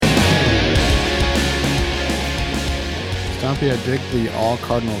Stumpy, I dig the all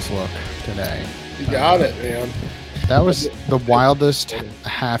Cardinals look today. You got it, man. That was the wildest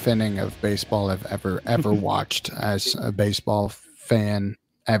half inning of baseball I've ever watched as a baseball fan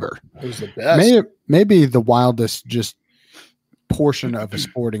ever. It was the best. Maybe the wildest just portion of a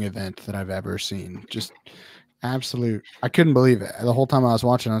sporting event that I've ever seen. Just absolute. I couldn't believe it. The whole time I was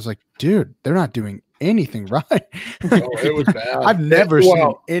watching, I was like, dude, they're not doing anything right. It was bad. I've never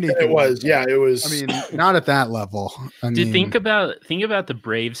seen anything. It was, it was. I mean, not at that level. Think about the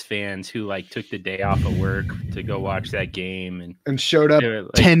Braves fans who like took the day off of work to go watch that game and showed up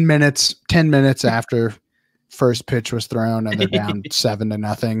like, 10 minutes after first pitch was thrown and they're down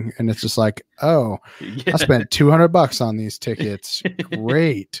 7-0. And it's just like, oh, I spent $200 on these tickets.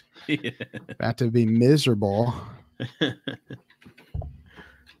 Great. Yeah. About to be miserable.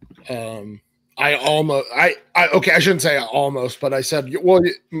 I shouldn't say almost, but I said, well,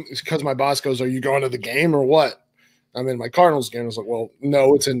 because my boss goes, are you going to the game or what? I'm in my Cardinals game. I was like, well,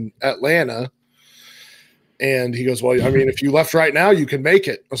 no, it's in Atlanta. And he goes, well, I mean, if you left right now, you can make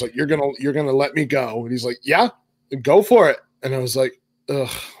it. I was like, you're gonna let me go? And he's like, yeah, go for it. And I was like,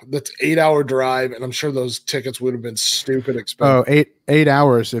 ugh, that's 8-hour drive, and I'm sure those tickets would have been stupid expensive. Oh, 8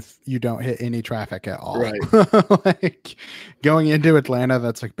 hours if you don't hit any traffic at all. Right. Like going into Atlanta,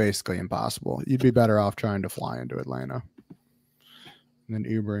 that's like basically impossible. You'd be better off trying to fly into Atlanta and then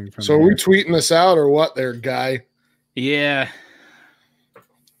Ubering from So there. are we tweeting this out or what there, guy? Yeah.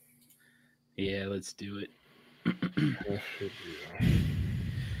 Yeah, let's do it.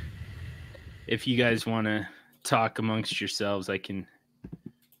 If you guys want to talk amongst yourselves, I can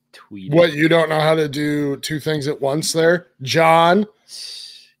tweet What, it. you don't know how to do two things at once there? John?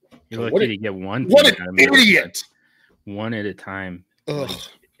 You're lucky to get one. What thing an at a idiot. One at a time. Ugh. Like,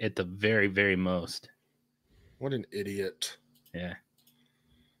 at the very, very most. What an idiot. Yeah.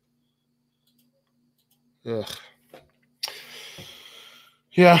 Ugh.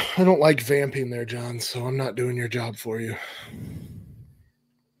 Yeah, I don't like vamping there, John, so I'm not doing your job for you.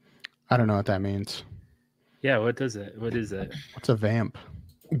 I don't know what that means. Yeah, what does that? What is that? What's a vamp?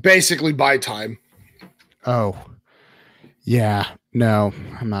 Basically buy time. Oh, yeah. No,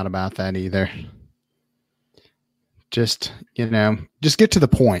 I'm not about that either. Just, just get to the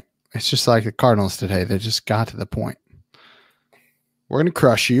point. It's just like the Cardinals today. They just got to the point. We're going to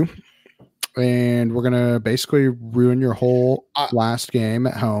crush you, and we're going to basically ruin your whole last game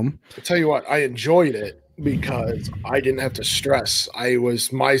at home. I'll tell you what, I enjoyed it because I didn't have to stress.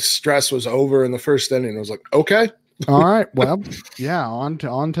 My stress was over in the first inning. I was like, okay. All right. Well, yeah, on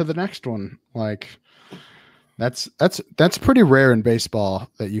to the next one. Like that's pretty rare in baseball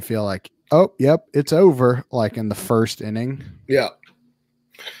that you feel like, oh, yep, it's over, like in the first inning. Yeah.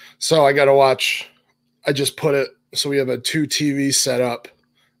 So I got to watch. I just put it. So we have a 2 TV set up.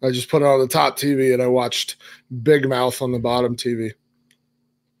 I just put it on the top TV and I watched Big Mouth on the bottom TV.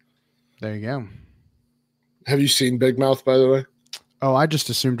 There you go. Have you seen Big Mouth, by the way? Oh, I just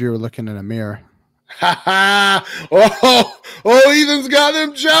assumed you were looking in a mirror. Ha ha! Oh, Ethan's got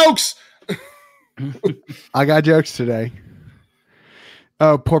them jokes. I got jokes today.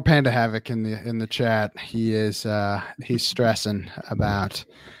 Oh, poor Panda Havoc in the chat. He is he's stressing about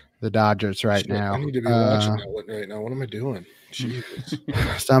the Dodgers right now. I need to be watching that one right now. What am I doing? Jesus.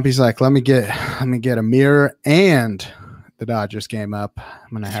 Stumpy's like, let me get a mirror and the Dodgers game up.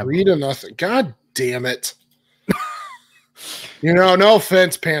 I'm gonna have 3-0. God damn it. No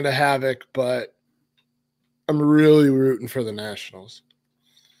offense, Panda Havoc, but I'm really rooting for the Nationals.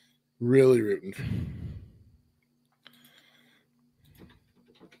 Really rooting for them.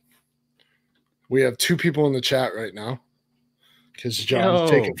 We have 2 people in the chat right now because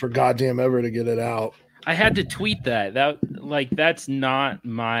John's taking for goddamn ever to get it out. I had to tweet that. That's not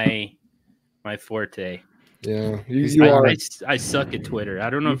my forte. Yeah, you are. I suck at Twitter. I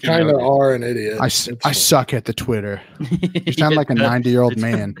don't know if you kind of are an idiot. I suck at the Twitter. You sound like a 90-year-old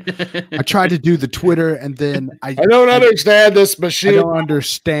man. I tried to do the Twitter and then I don't understand this machine. I don't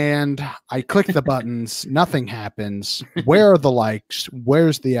understand. I click the buttons. Nothing happens. Where are the likes?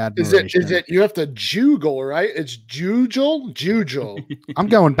 Where's the admiration? Is it you have to juggle, right? It's juggle. I'm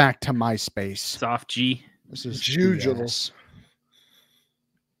going back to MySpace. Soft G. This is juggle. BS.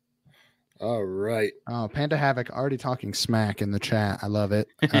 All right. Oh, Panda Havoc already talking smack in the chat. I love it.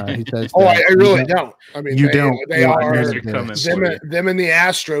 He says, I really don't. I mean, They are. Them and the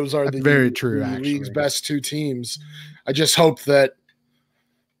Astros are the very true. League's best 2 teams. I just hope that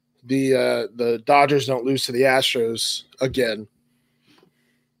the Dodgers don't lose to the Astros again.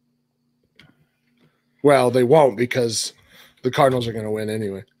 Well, they won't because the Cardinals are going to win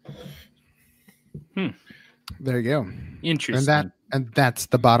anyway. There you go. Interesting. And that's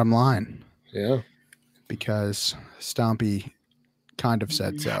the bottom line. Yeah. because Stompy kind of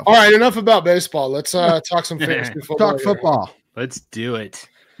said so. All right, enough about baseball. Let's talk some fantasy football. Talk football. Let's do it.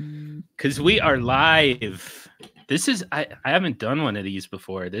 Because we are live. This is I haven't done one of these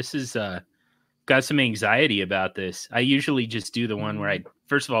before. This is got some anxiety about this. I usually just do the one where I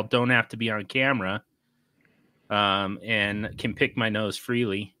first of all don't have to be on camera, and can pick my nose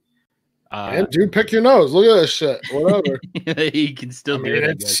freely. And dude, pick your nose. Look at this shit. Whatever. You can still do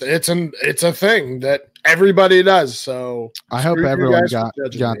it. It's a thing that everybody does. So I hope everyone got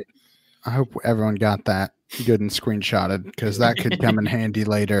I hope everyone got that good and screenshotted, because that could come in handy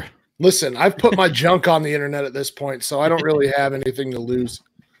later. Listen, I've put my junk on the internet at this point, so I don't really have anything to lose.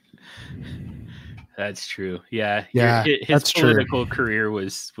 That's true. Yeah. His political career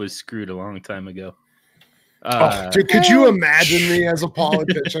was screwed a long time ago. Dude, could you imagine me as a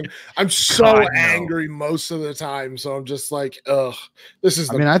politician? I'm so angry most of the time, so I'm just like, ugh. This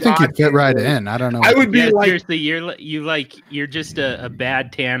is. I think you'd fit right in. I don't know. I would be like, seriously, you're just a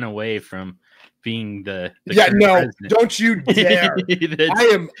bad tan away from being the no, president. Don't you dare.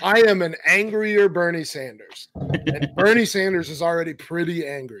 I am an angrier Bernie Sanders, and Bernie Sanders is already pretty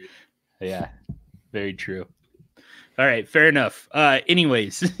angry. Yeah, very true. All right, fair enough.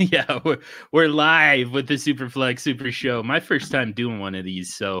 Anyways, yeah, we're live with the SuperFlex Super Show. My first time doing one of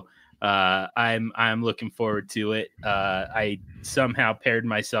these, so I'm looking forward to it. I somehow paired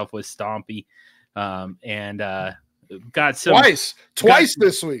myself with Stompy, and got some twice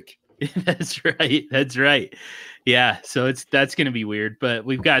this week. That's right. Yeah, so that's gonna be weird, but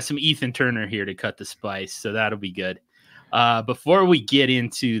we've got some Ethan Turner here to cut the spice, so that'll be good. Before we get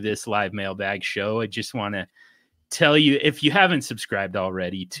into this live mailbag show, I just want to tell you, if you haven't subscribed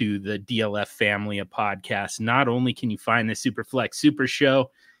already to the DLF family of podcasts, not only can you find the SuperFlex Super Show,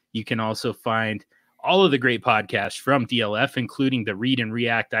 you can also find all of the great podcasts from DLF, including the Read and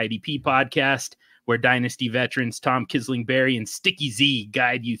React IDP podcast, where Dynasty veterans Tom Kisling-Berry and Sticky Z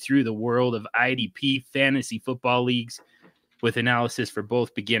guide you through the world of IDP fantasy football leagues with analysis for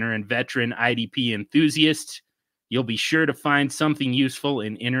both beginner and veteran IDP enthusiasts. You'll be sure to find something useful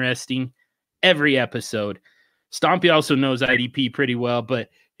and interesting every episode. Stompy also knows IDP pretty well, but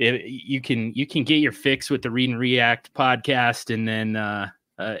you can get your fix with the Read and React podcast, and then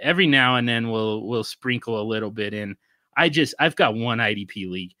every now and then we'll sprinkle a little bit in. I've got one IDP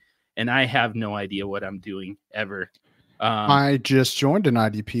league, and I have no idea what I'm doing ever. I just joined an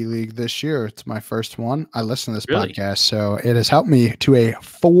IDP league this year. It's my first one. I listen to this podcast, so it has helped me to a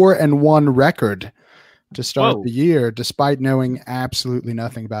 4-1 record to start the year, despite knowing absolutely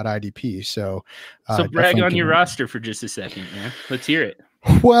nothing about IDP. So brag on your roster for just a second, man. Let's hear it.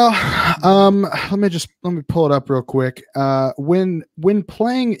 Well, let me pull it up real quick. When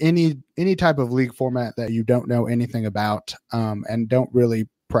playing any type of league format that you don't know anything about, and don't really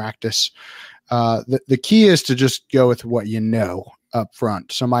practice, the key is to just go with what you know up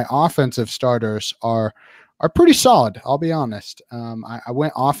front. So my offensive starters are pretty solid. I'll be honest. I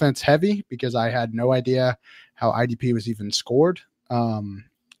went offense heavy because I had no idea how IDP was even scored,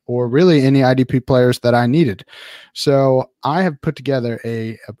 or really any IDP players that I needed. So I have put together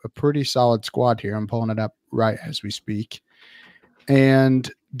a pretty solid squad here. I'm pulling it up right as we speak.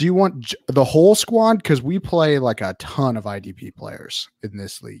 And do you want the whole squad? Because we play like a ton of IDP players in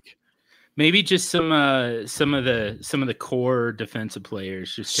this league. Maybe just some of the core defensive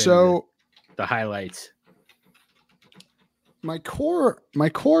players. Just so the highlights. My core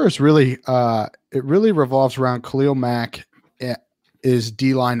is really it really revolves around Khalil Mack is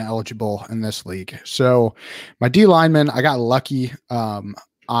D-line eligible in this league. So my D lineman, I got lucky.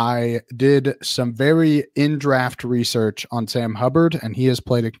 I did some very in-draft research on Sam Hubbard, and he has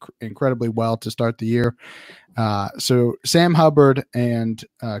played incredibly well to start the year. So Sam Hubbard and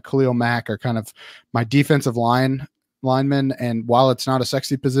Khalil Mack are kind of my defensive linemen. And while it's not a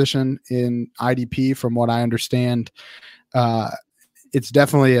sexy position in IDP, from what I understand, it's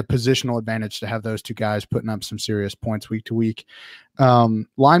definitely a positional advantage to have those two guys putting up some serious points week to week.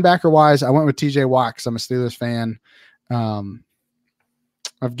 Linebacker wise, I went with TJ Watt because I'm a Steelers fan.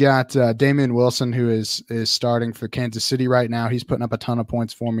 I've got Damian Wilson, who is starting for Kansas City right now. He's putting up a ton of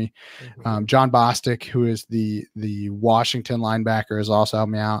points for me. John Bostic, who is the Washington linebacker, has also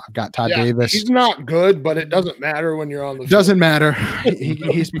helped me out. I've got Todd Davis. He's not good, but it doesn't matter when you're on the field. Doesn't matter.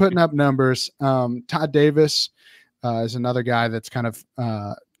 He's putting up numbers. Todd Davis is another guy that's kind of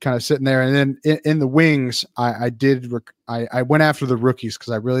sitting there. And then in the wings, I went after the rookies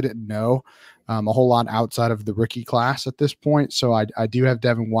because I really didn't know a whole lot outside of the rookie class at this point. So I do have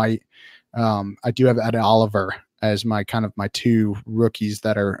Devin White. I do have Ed Oliver as my two rookies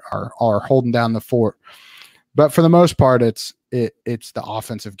that are holding down the fort. But for the most part, it's it's the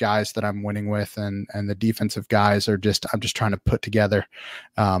offensive guys that I'm winning with, and the defensive guys I'm just trying to put together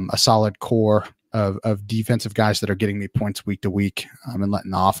a solid core of defensive guys that are getting me points week to week, and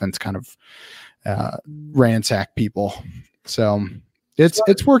letting the offense kind of ransack people. So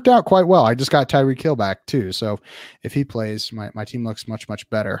it's worked out quite well. I just got Tyreek Hill back too, so if he plays, my team looks much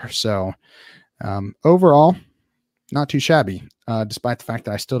better. So overall, not too shabby, despite the fact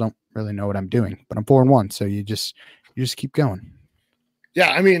that I still don't really know what I'm doing. But I'm 4-1, so you just keep going.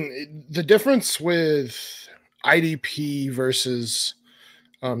 Yeah, I mean, the difference with IDP versus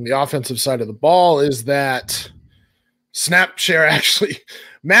the offensive side of the ball is that snap share actually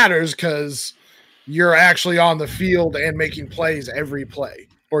matters, because you're actually on the field and making plays every play,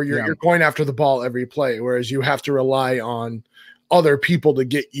 or you're going after the ball every play, whereas you have to rely on other people to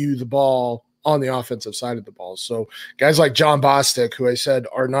get you the ball on the offensive side of the ball. So guys like John Bostic, who I said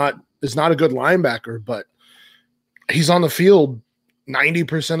is not a good linebacker, but he's on the field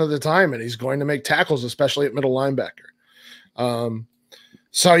 90% of the time, and he's going to make tackles, especially at middle linebacker.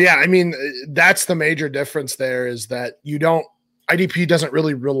 So yeah, I mean, that's the major difference there, is that IDP doesn't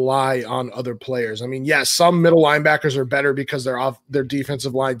really rely on other players. I mean, yes, some middle linebackers are better because their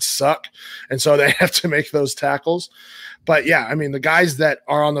defensive lines suck, and so they have to make those tackles. But yeah, I mean, the guys that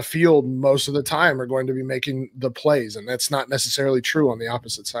are on the field most of the time are going to be making the plays, and that's not necessarily true on the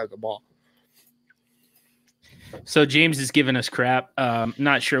opposite side of the ball. So James is giving us crap.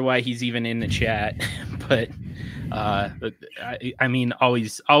 Not sure why he's even in the chat, but I mean,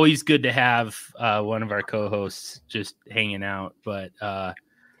 always good to have one of our co-hosts just hanging out. But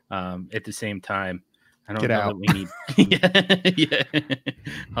at the same time, I don't know that we need. yeah.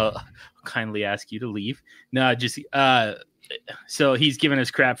 I'll kindly ask you to leave. No, just so he's giving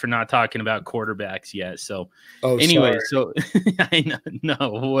us crap for not talking about quarterbacks yet. So anyway, so I know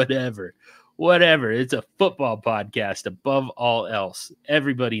whatever. It's a football podcast above all else.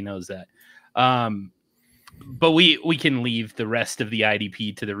 Everybody knows that. But we can leave the rest of the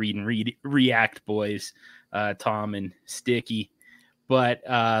IDP to the read and react boys, Tom and Sticky. But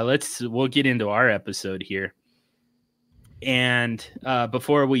we'll get into our episode here. And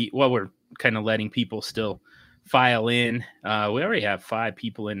before we're kind of letting people still file in. We already have 5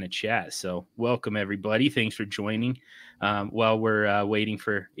 people in the chat, so welcome everybody. Thanks for joining. While we're waiting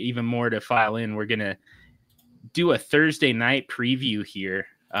for even more to file in, we're gonna do a Thursday night preview here.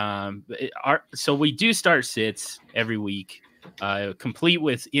 So we do start sits every week, complete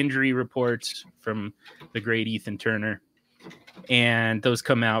with injury reports from the great Ethan Turner, and those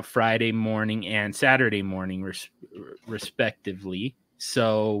come out Friday morning and Saturday morning respectively.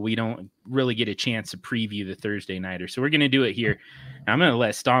 So we don't really get a chance to preview the Thursday nighter. So we're going to do it here. I'm going to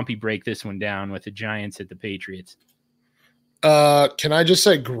let Stompy break this one down with the Giants at the Patriots. Can I just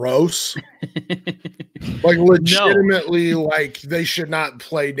say gross? Like legitimately, no. Like they should not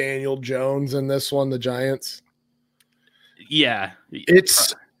play Daniel Jones in this one, the Giants. Yeah.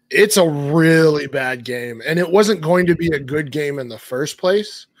 It's a really bad game. And it wasn't going to be a good game in the first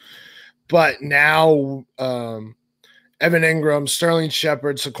place. But now Evan Ingram, Sterling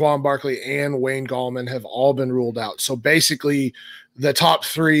Shepard, Saquon Barkley, and Wayne Gallman have all been ruled out. So basically, the top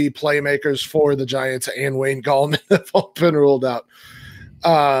 3 playmakers for the Giants and Wayne Gallman have all been ruled out.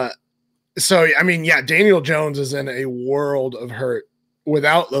 So, I mean, yeah, Daniel Jones is in a world of hurt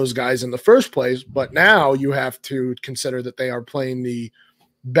without those guys in the first place. But now you have to consider that they are playing the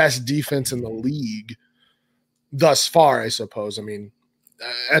best defense in the league thus far, I suppose. I mean,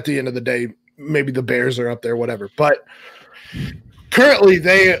 at the end of the day, maybe the Bears are up there, whatever. But currently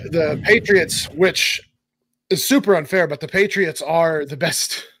the Patriots, which is super unfair, but the Patriots are the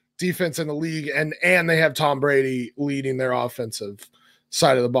best defense in the league, and they have Tom Brady leading their offensive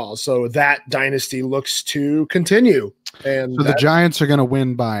side of the ball. So that dynasty looks to continue. And so the Giants are going to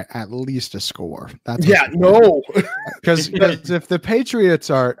win by at least a score. That's no. Because if the Patriots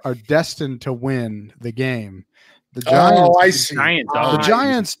are destined to win the game, the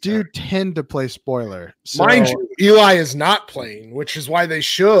Giants do tend to play spoiler. So, mind you, Eli is not playing, which is why they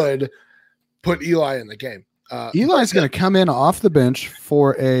should put Eli in the game. Eli's going to come in off the bench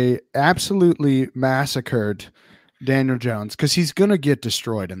for a absolutely massacred Daniel Jones, because he's going to get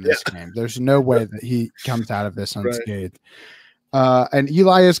destroyed in this game. There's no way that he comes out of this unscathed. Right. And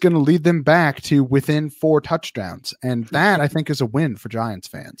Eli is going to lead them back to within 4 touchdowns. And that, I think, is a win for Giants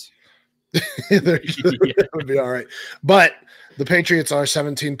fans. That would be all right. But the Patriots are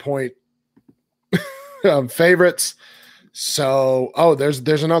 17-point favorites. So,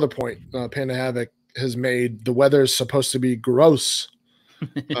 there's another point Panda Havoc has made. The weather is supposed to be gross.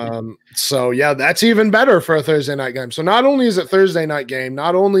 So, yeah, that's even better for a Thursday night game. So not only is it Thursday night game,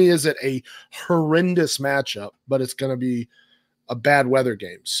 not only is it a horrendous matchup, but it's going to be a bad weather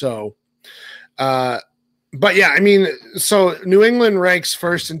game. So, but yeah, I mean, so New England ranks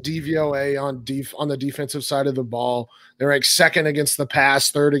first in DVOA on the defensive side of the ball. They rank second against the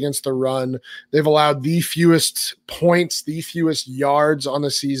pass, third against the run. They've allowed the fewest points, the fewest yards on the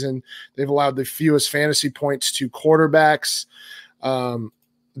season. They've allowed the fewest fantasy points to quarterbacks.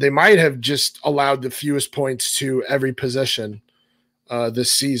 They might have just allowed the fewest points to every position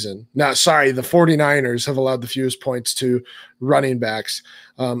this season. The 49ers have allowed the fewest points to running backs.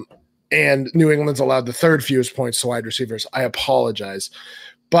 And New England's allowed the third fewest points to wide receivers. I apologize.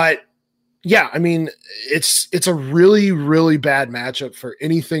 But yeah, I mean, it's a really, really bad matchup for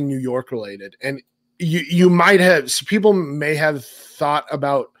anything New York related. And you might have, so people may have thought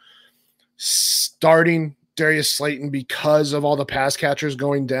about starting Darius Slayton because of all the pass catchers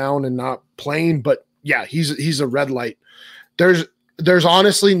going down and not playing. But yeah, he's a red light. There's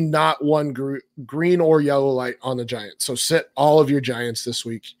honestly not one green or yellow light on the Giants. So sit all of your Giants this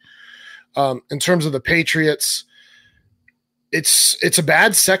week. In terms of the Patriots, it's a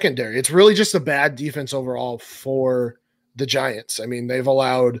bad secondary. It's really just a bad defense overall for the Giants. I mean, they've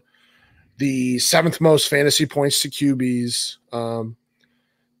allowed the 7th most fantasy points to QBs.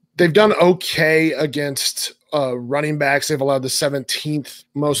 They've done okay against running backs. They've allowed the 17th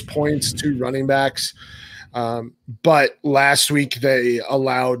most points to running backs. But last week they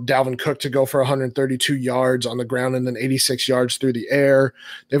allowed Dalvin Cook to go for 132 yards on the ground and then 86 yards through the air.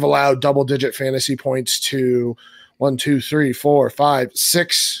 They've allowed double-digit fantasy points to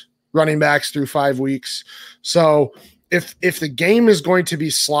 6 running backs through 5 weeks. So if the game is going to be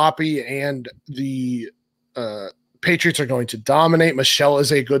sloppy and the Patriots are going to dominate, Michelle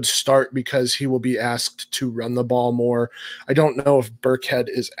is a good start because he will be asked to run the ball more. I don't know if Burkhead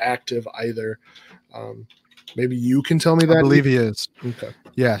is active either. Maybe you can tell me that. I believe he is. Okay.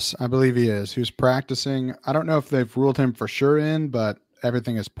 Yes, I believe he is. He was practicing. I don't know if they've ruled him for sure in, but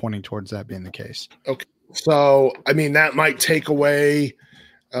everything is pointing towards that being the case. Okay. So, I mean, that might take away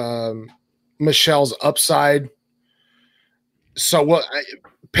Michelle's upside. So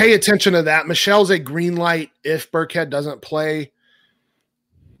pay attention to that. Michelle's a green light if Burkhead doesn't play.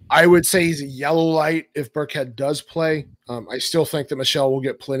 I would say he's a yellow light if Burkhead does play. I still think that Michelle will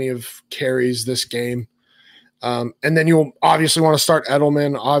get plenty of carries this game. And then you'll obviously want to start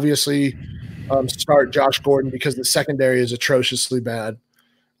Edelman, obviously start Josh Gordon because the secondary is atrociously bad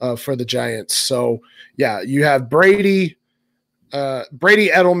for the Giants. So, yeah, you have Brady,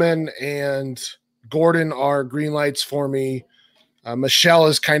 Edelman, and Gordon are green lights for me. Michelle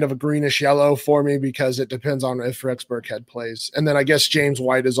is kind of a greenish yellow for me because it depends on if Rex Burkhead plays. And then I guess James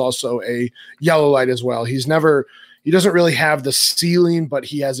White is also a yellow light as well. He doesn't really have the ceiling, but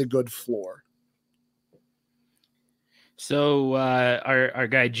he has a good floor. So our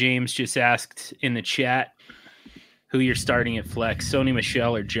guy James just asked in the chat who you're starting at flex, Sony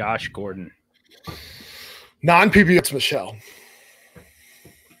Michel or Josh Gordon? Non-PPR, it's Michel.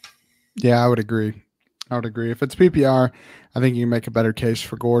 Yeah, I would agree. If it's PPR, I think you can make a better case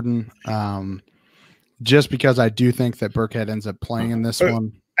for Gordon. Just because I do think that Burkhead ends up playing in this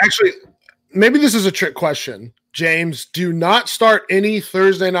one. Actually, maybe this is a trick question. James, do not start any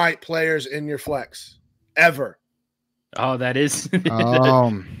Thursday night players in your flex ever. Oh, that is.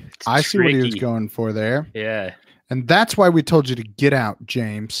 I see what he was going for there. Yeah. And that's why we told you to get out,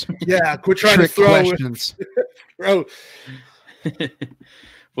 James. Yeah, quit trying to throw questions. Bro.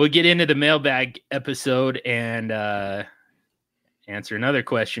 We'll get into the mailbag episode and answer another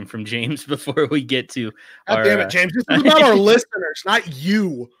question from James before we get to God damn it, James. This is about our listeners, not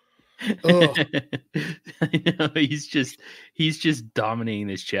you. I know, he's just dominating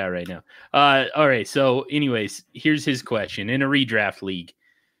this chat right now. All right. So anyways, here's his question. In a redraft league,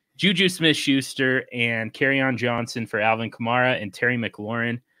 Juju Smith-Schuster and Kerryon Johnson for Alvin Kamara and Terry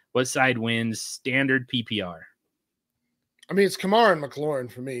McLaurin. What side wins standard PPR? I mean, it's Kamara and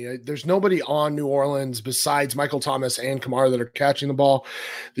McLaurin for me. There's nobody on New Orleans besides Michael Thomas and Kamara that are catching the ball.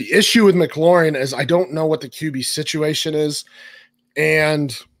 The issue with McLaurin is I don't know what the QB situation is.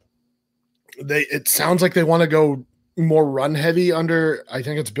 And it sounds like they want to go more run heavy under, I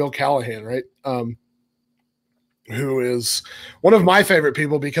think it's Bill Callahan, right? Who is one of my favorite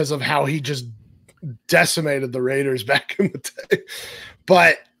people because of how he just decimated the Raiders back in the day.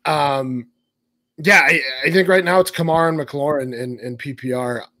 But yeah, I think right now it's Kamara and McLaurin in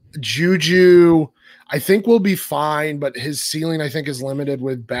PPR. Juju, I think will be fine, but his ceiling I think is limited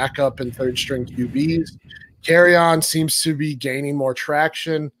with backup and third string QBs. Kerryon seems to be gaining more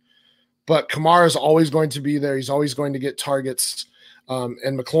traction. But Kamara is always going to be there. He's always going to get targets.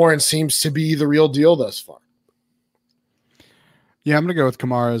 And McLaurin seems to be the real deal thus far. Yeah, I'm gonna go with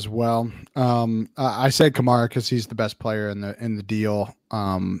Kamara as well. I said Kamara because he's the best player in the deal.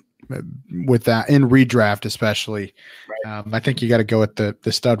 With that in redraft, especially, I think you got to go with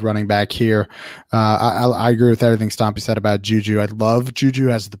the stud running back here. I agree with everything Stompy said about Juju. I love Juju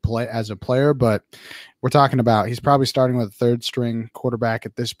as a player, but we're talking about he's probably starting with a third string quarterback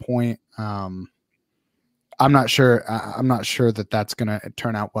at this point. I'm not sure. I'm not sure that that's going to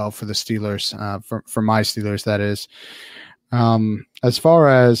turn out well for the Steelers. For my Steelers, that is. As far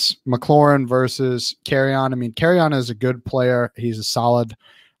as McLaurin versus Carrion, I mean, Carrion is a good player. He's a solid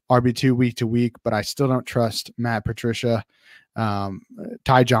RB2 week to week, but I still don't trust Matt Patricia.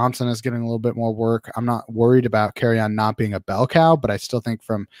 Ty Johnson is getting a little bit more work. I'm not worried about Carrion not being a bell cow, but I still think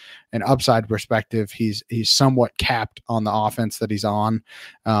from an upside perspective, he's somewhat capped on the offense that he's on.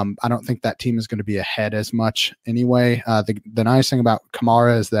 I don't think that team is going to be ahead as much anyway. The nice thing about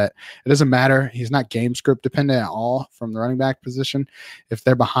Kamara is that it doesn't matter. He's not game script dependent at all from the running back position. If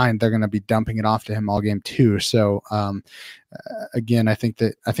they're behind, they're going to be dumping it off to him all game too. So again, I think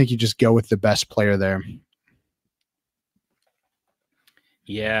you just go with the best player there.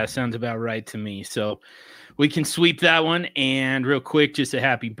 Yeah, sounds about right to me. So we can sweep that one. And real quick, just a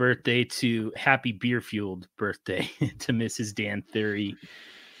happy beer-fueled birthday to Mrs. Dan Theory.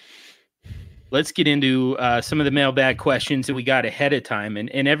 Let's get into some of the mailbag questions that we got ahead of time.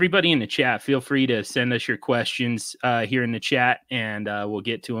 And everybody in the chat, feel free to send us your questions here in the chat, and we'll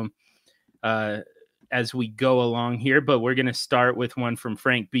get to them as we go along here. But we're going to start with one from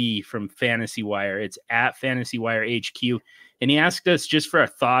Frank B. from Fantasy Wire. It's at Fantasy Wire HQ. And he asked us just for our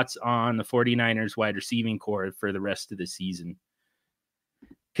thoughts on the 49ers wide receiving core for the rest of the season.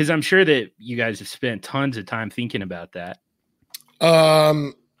 Because I'm sure that you guys have spent tons of time thinking about that.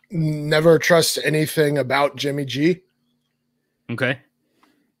 Never trust anything about Jimmy G. Okay.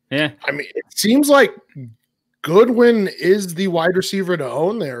 Yeah. I mean, it seems like Goodwin is the wide receiver to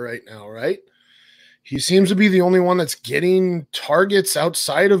own there right now, right? He seems to be the only one that's getting targets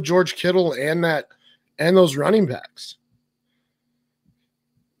outside of George Kittle and those running backs.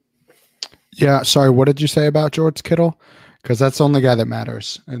 Yeah, sorry. What did you say about George Kittle? Because that's the only guy that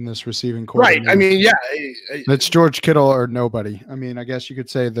matters in this receiving core. Right. I mean, yeah. It's George Kittle or nobody. I mean, I guess you could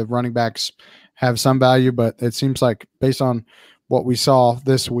say the running backs have some value, but it seems like based on what we saw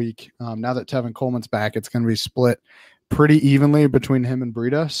this week, now that Tevin Coleman's back, it's going to be split pretty evenly between him and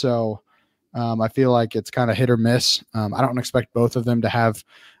Breida. So I feel like it's kind of hit or miss. I don't expect both of them to have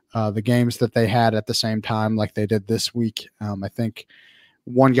the games that they had at the same time like they did this week. I think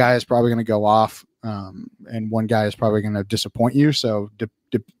one guy is probably going to go off and one guy is probably going to disappoint you. So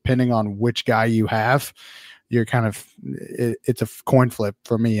depending on which guy you have, you're kind of it's a coin flip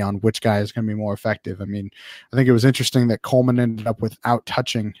for me on which guy is going to be more effective. I mean, I think it was interesting that Coleman ended up without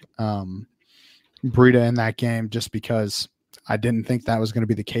touching Breida in that game just because I didn't think that was going to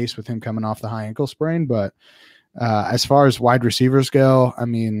be the case with him coming off the high ankle sprain. But as far as wide receivers go, I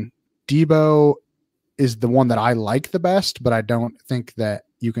mean, Debo is the one that I like the best, but I don't think that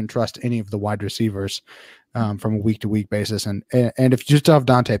you can trust any of the wide receivers from a week-to-week basis. And if you just have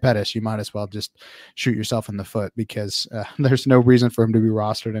Dante Pettis, you might as well just shoot yourself in the foot because there's no reason for him to be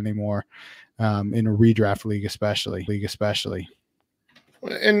rostered anymore in a redraft league, especially.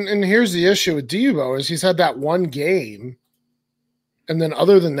 And here's the issue with Debo is he's had that one game, and then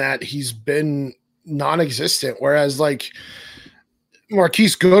other than that, he's been non-existent. Whereas like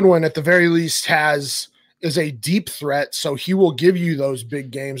Marquise Goodwin, at the very least, is a deep threat, so he will give you those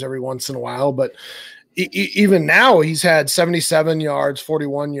big games every once in a while. But even now, he's had 77 yards,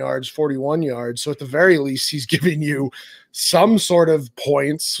 41 yards, 41 yards. So at the very least, he's giving you some sort of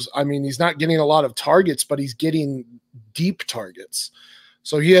points. I mean, he's not getting a lot of targets, but he's getting deep targets.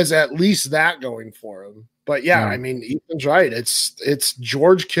 So he has at least that going for him. But yeah, I mean, Ethan's right. It's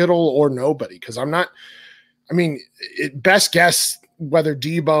George Kittle or nobody because best guess whether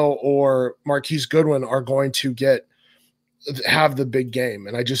Debo or Marquise Goodwin are going to have the big game.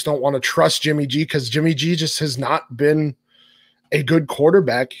 And I just don't want to trust Jimmy G because Jimmy G just has not been a good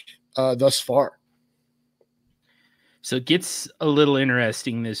quarterback thus far. So it gets a little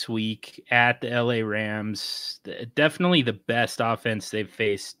interesting this week at the LA Rams. Definitely the best offense they've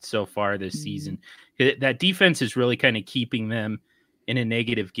faced so far this season. That defense is really kind of keeping them in a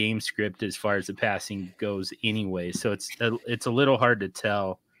negative game script as far as the passing goes anyway. So it's a little hard to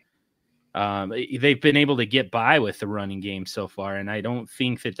tell. They've been able to get by with the running game so far, and I don't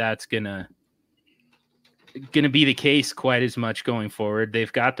think that that's gonna be the case quite as much going forward.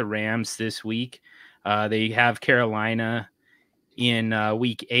 They've got the Rams this week. They have Carolina in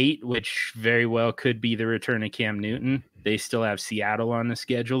week 8, which very well could be the return of Cam Newton. They still have Seattle on the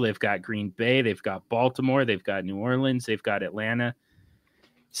schedule. They've got Green Bay. They've got Baltimore. They've got New Orleans. They've got Atlanta.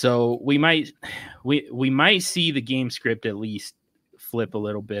 So we might see the game script at least flip a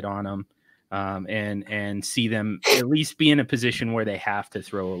little bit on them, and see them at least be in a position where they have to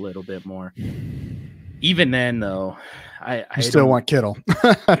throw a little bit more. Even then, though, I still want Kittle.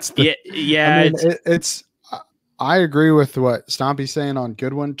 That's I mean, I agree with what Stompy's saying on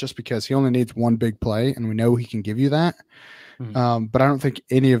Goodwin, just because he only needs one big play, and we know he can give you that. Mm-hmm. But I don't think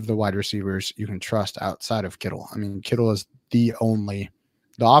any of the wide receivers you can trust outside of Kittle. I mean, Kittle is the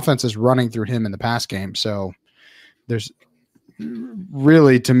offense is running through him in the pass game. So there's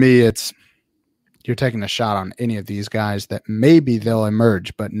really, to me, you're taking a shot on any of these guys that maybe they'll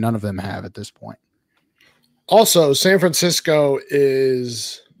emerge, but none of them have at this point. Also, San Francisco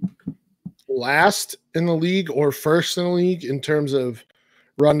is last in the league or first in the league in terms of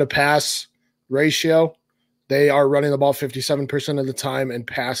run to pass ratio. They are running the ball 57% of the time and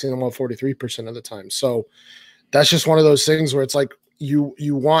passing the ball 43% of the time. So that's just one of those things where it's like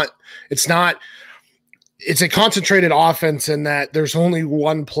it's a concentrated offense in that there's only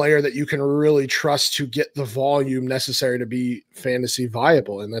one player that you can really trust to get the volume necessary to be fantasy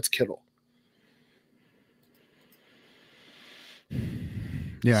viable, and that's Kittle.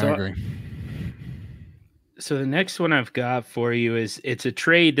 Yeah, I agree. So the next one I've got for you it's a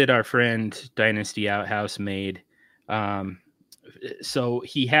trade that our friend Dynasty Outhouse made. So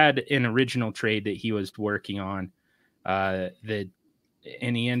he had an original trade that he was working on,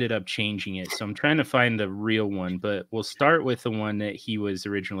 and he ended up changing it. So I'm trying to find the real one, but we'll start with the one that he was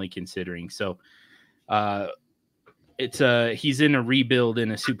originally considering. So he's in a rebuild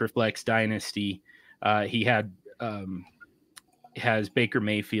in a SuperFlex dynasty. He has Baker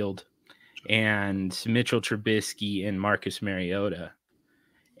Mayfield and Mitchell Trubisky and Marcus Mariota,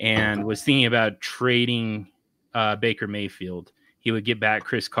 and was thinking about trading Baker Mayfield. He would get back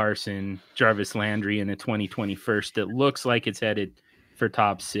Chris Carson, Jarvis Landry in a 2021st that looks like it's headed for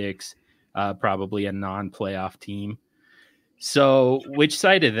top 6, probably a non-playoff team. So which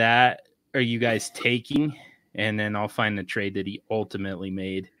side of that are you guys taking? And then I'll find the trade that he ultimately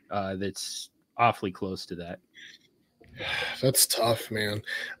made that's awfully close to that. That's tough, man.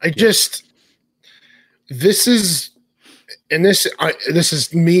 This is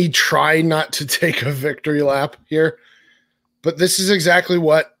me trying not to take a victory lap here, but this is exactly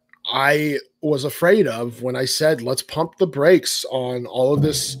what I was afraid of when I said, let's pump the brakes on all of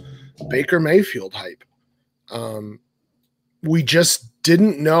this Baker Mayfield hype. We just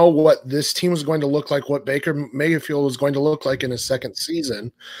didn't know what this team was going to look like, what Baker Mayfield was going to look like in his second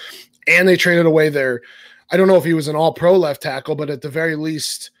season. And they traded away I don't know if he was an all-pro left tackle, but at the very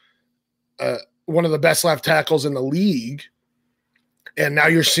least, one of the best left tackles in the league. And now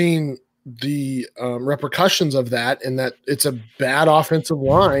you're seeing the repercussions of that, and that it's a bad offensive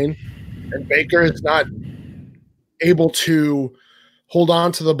line, and Baker is not able to hold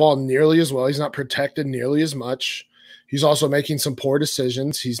on to the ball nearly as well. He's not protected nearly as much. He's also making some poor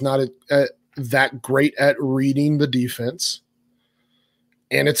decisions. He's not that great at reading the defense,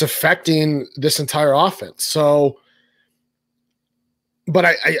 and it's affecting this entire offense. So, but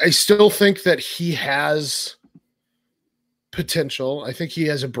I still think that he has potential. I think he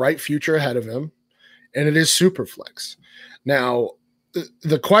has a bright future ahead of him, and it is SuperFlex. Now,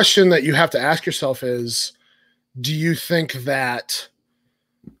 the question that you have to ask yourself is, do you think that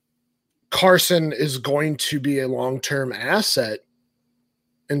Carson is going to be a long-term asset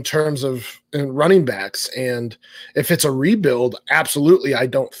in terms of running backs? And if it's a rebuild, absolutely. I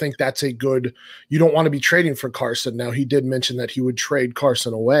don't think that's you don't want to be trading for Carson. Now, he did mention that he would trade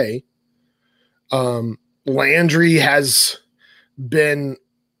Carson away. Landry has been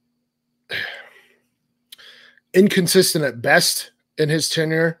inconsistent at best in his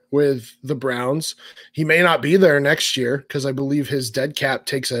tenure with the Browns. He may not be there next year because I believe his dead cap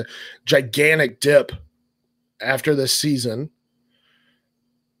takes a gigantic dip after this season.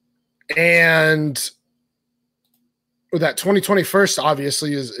 And that 2021st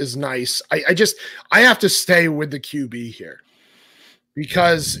obviously is nice. I have to stay with the QB here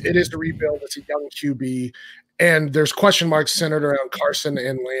because it is a rebuild. It's a young QB, and there's question marks centered around Carson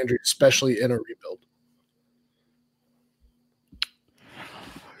and Landry, especially in a rebuild.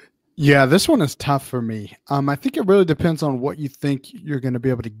 Yeah, this one is tough for me. I think it really depends on what you think you're going to be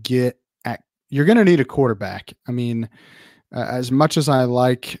able to get at. You're going to need a quarterback. I mean, as much as I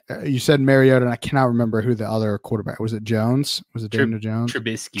like, you said Mariota, and I cannot remember who the other quarterback was. It Jones? Was it Daniel Jones?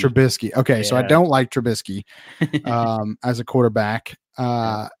 Trubisky. Okay, yeah. So I don't like Trubisky as a quarterback.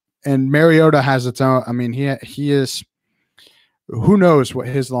 And Mariota has its own. I mean, he is. Who knows what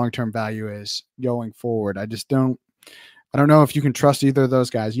his long-term value is going forward? I just don't. I don't know if you can trust either of those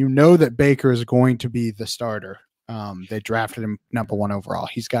guys. You know that Baker is going to be the starter. They drafted him number 1 overall.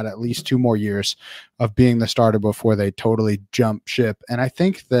 He's got at least 2 more years of being the starter before they totally jump ship. And I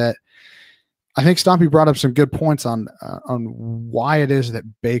think Stompy brought up some good points on why it is that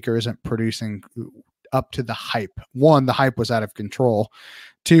Baker isn't producing up to the hype. 1, the hype was out of control.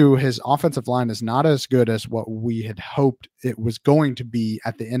 2, his offensive line is not as good as what we had hoped it was going to be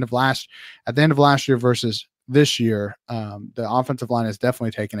at the end of last year versus this year. The offensive line has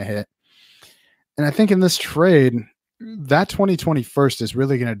definitely taken a hit. And I think in this trade, that 2021st is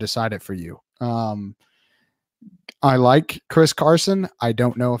really going to decide it for you. I like Chris Carson. I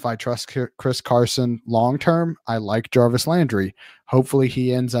don't know if I trust Chris Carson long term. I like Jarvis Landry. Hopefully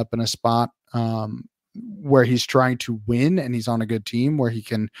he ends up in a spot where he's trying to win and he's on a good team where he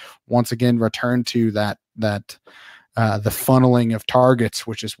can once again return to that the funneling of targets,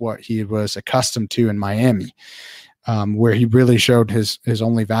 which is what he was accustomed to in Miami. Where he really showed his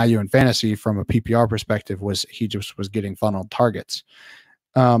only value in fantasy from a PPR perspective was he just was getting funneled targets.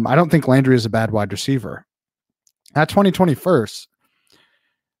 I don't think Landry is a bad wide receiver. At 2021st,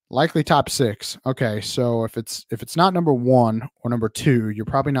 likely top 6. Okay, so if it's not number 1 or number 2, you're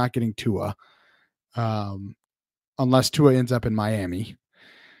probably not getting Tua, unless Tua ends up in Miami.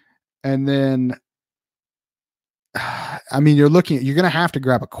 And then, I mean, you're going to have to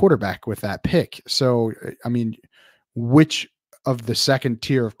grab a quarterback with that pick. So, I mean, which of the second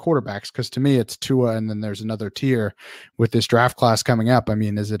tier of quarterbacks? Because to me, it's Tua, and then there's another tier with this draft class coming up. I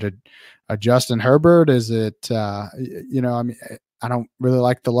mean, is it a Justin Herbert? Is it, I mean, I don't really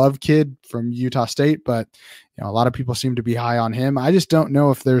like the Love kid from Utah State, but, a lot of people seem to be high on him. I just don't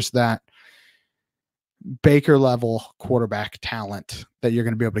know if there's that Baker level quarterback talent that you're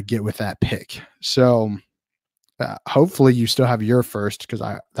going to be able to get with that pick. So, hopefully you still have your first, because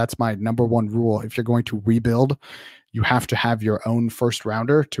that's my number 1 rule. If you're going to rebuild, you have to have your own first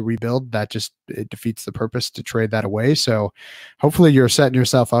rounder to rebuild. It defeats the purpose to trade that away. So hopefully you're setting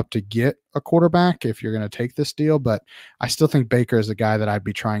yourself up to get a quarterback if you're going to take this deal. But I still think Baker is the guy that I'd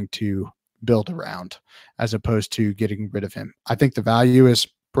be trying to build around as opposed to getting rid of him. I think the value is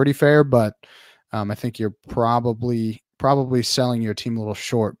pretty fair, but I think you're probably selling your team a little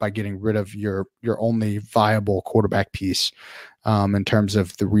short by getting rid of your only viable quarterback piece in terms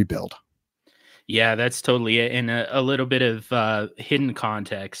of the rebuild. Yeah, that's totally it. And a little bit of hidden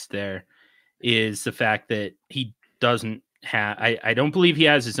context there is the fact that he doesn't have, I don't believe he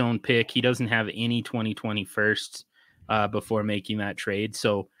has his own pick. He doesn't have any 2020 firsts before making that trade.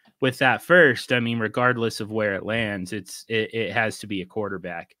 So with that first, I mean, regardless of where it lands, it has to be a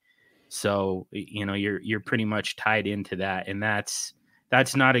quarterback. So, you're pretty much tied into that. And that's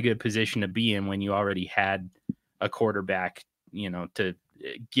not a good position to be in when you already had a quarterback, to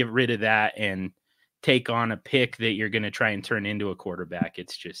get rid of that and take on a pick that you're going to try and turn into a quarterback.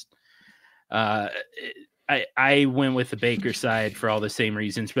 It's just, I went with the Baker side for all the same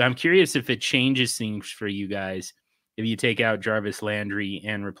reasons, but I'm curious if it changes things for you guys if you take out Jarvis Landry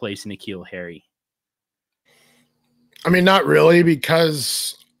and replace N'Keal Harry. I mean, not really,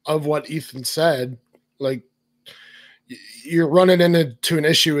 because of what Ethan said. Like, you're running into an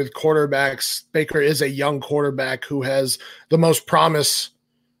issue with quarterbacks. Baker is a young quarterback who has the most promise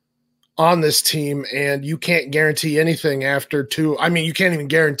on this team, and you can't guarantee anything after Tua. I mean, you can't even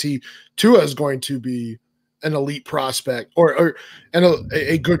guarantee Tua is going to be an elite prospect or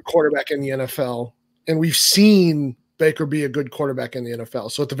a good quarterback in the NFL. And we've seen Baker be a good quarterback in the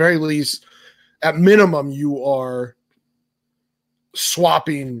NFL. So at the very least, at minimum, you are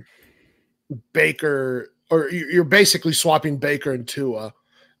swapping Baker, or you're basically swapping Baker and Tua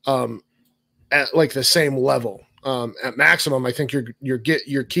at like the same level. At maximum, I think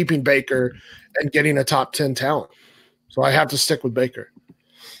you're keeping Baker and getting a top 10 talent. So I have to stick with Baker.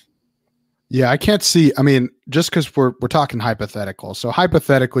 Yeah, I can't see. I mean, just because we're talking hypothetical. So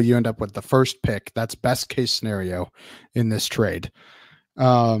hypothetically, you end up with the first pick. That's best case scenario in this trade.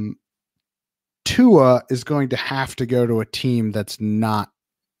 Tua is going to have to go to a team that's not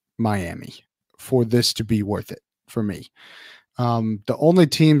Miami for this to be worth it for me. The only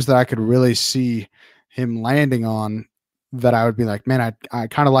teams that I could really see him landing on that I would be like, man, I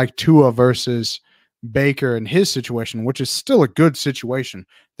kind of like Tua versus Baker in his situation, which is still a good situation.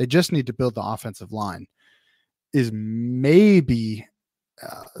 They just need to build the offensive line, is maybe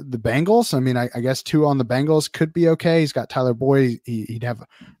the Bengals. I mean, I guess Tua on the Bengals could be okay. He's got Tyler Boyd. He'd have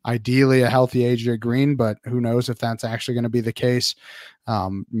ideally a healthy AJ Green, but who knows if that's actually going to be the case.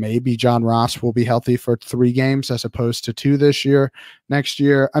 Maybe John Ross will be healthy for 3 games as opposed to 2 next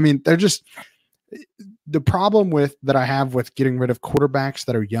year. I mean, the problem that I have with getting rid of quarterbacks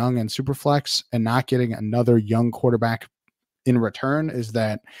that are young and SuperFlex and not getting another young quarterback in return is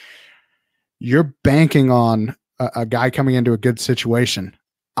that you're banking on a guy coming into a good situation.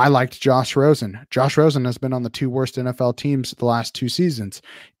 I liked Josh Rosen. Josh Rosen has been on the 2 worst NFL teams the last 2 seasons.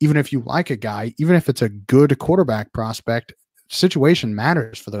 Even if you like a guy, even if it's a good quarterback prospect, situation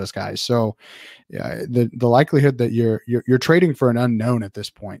matters for those guys. So the likelihood that you're trading for an unknown at this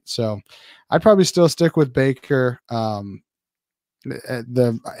point. So I'd probably still stick with Baker. The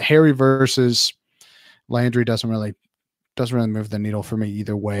Harry versus Landry doesn't really move the needle for me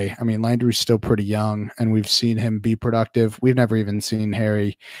either way. I mean, Landry's still pretty young, and we've seen him be productive. We've never even seen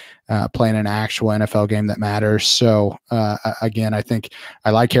Harry play in an actual NFL game that matters. So, again, I think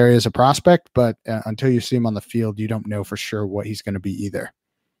I like Harry as a prospect, but until you see him on the field, you don't know for sure what he's going to be either.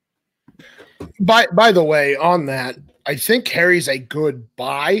 By the way, on that, I think Harry's a good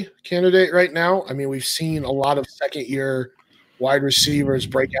buy candidate right now. I mean, we've seen a lot of second-year wide receivers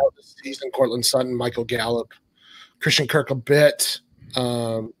break out this season. Cortland Sutton, Michael Gallup, Christian Kirk a bit,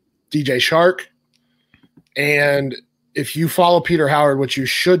 DJ Shark. And if you follow Peter Howard, which you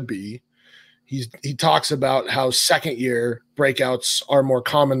should be, he talks about how second-year breakouts are more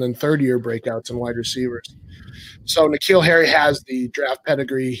common than third-year breakouts in wide receivers. So N'Keal Harry has the draft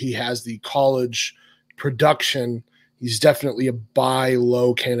pedigree. He has the college production. He's definitely a buy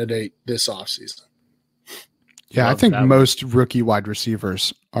low candidate this offseason. Yeah, I think most rookie wide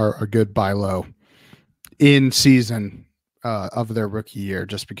receivers are a good buy low in season of their rookie year,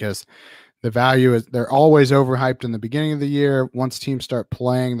 just because the value is they're always overhyped in the beginning of the year. Once teams start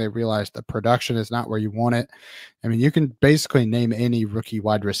playing, they realize the production is not where you want it. I mean, you can basically name any rookie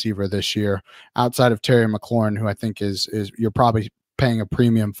wide receiver this year outside of Terry McLaurin, who I think is you're probably paying a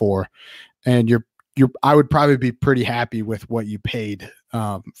premium for, and I would probably be pretty happy with what you paid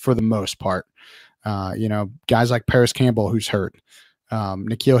for the most part. Guys like Paris Campbell, who's hurt,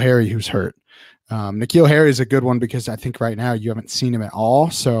 N'Keal Harry, who's hurt. N'Keal Harry is a good one because I think right now you haven't seen him at all.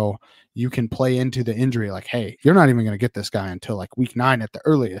 So you can play into the injury like, hey, you're not even going to get this guy until like week 9 at the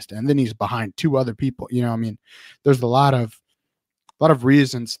earliest. And then he's behind 2 other people. I mean, there's a lot of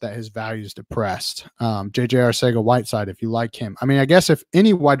reasons that his value is depressed. JJ Arcega-Whiteside, if you like him. I mean, I guess if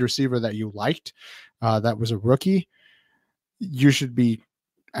any wide receiver that you liked that was a rookie, you should be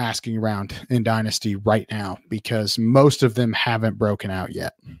asking around in Dynasty right now because most of them haven't broken out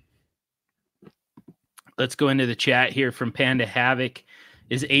yet. Let's go into the chat here from Panda Havoc.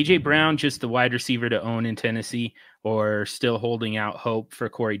 Is AJ Brown just the wide receiver to own in Tennessee, or still holding out hope for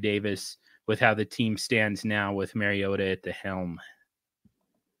Corey Davis with how the team stands now with Mariota at the helm?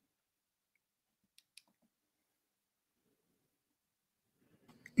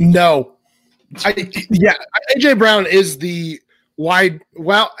 No. AJ Brown is the wide.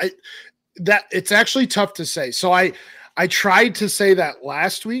 Well, that it's actually tough to say. So I tried to say that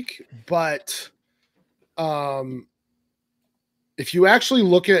last week, but if you actually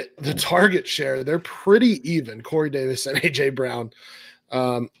look at the target share, they're pretty even, Corey Davis and AJ Brown.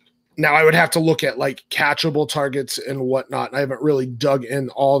 Now I would have to look at like catchable targets and whatnot. I haven't really dug in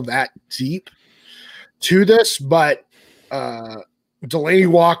all that deep to this, but Delaney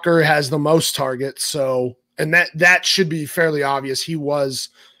Walker has the most targets. So, and that should be fairly obvious. He was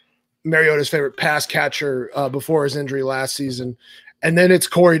Mariota's favorite pass catcher before his injury last season. And then it's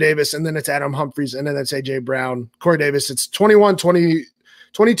Corey Davis, and then it's Adam Humphries, and then it's AJ Brown. Corey Davis, it's 21, 20,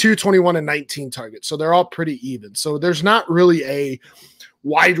 22, 21, and 19 targets. So they're all pretty even. So there's not really a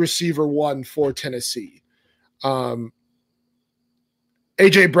wide receiver one for Tennessee. AJ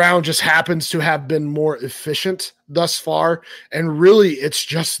Brown just happens to have been more efficient thus far. And really, it's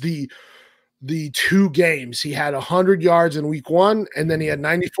just the 2 games. He had 100 yards in week 1, and then he had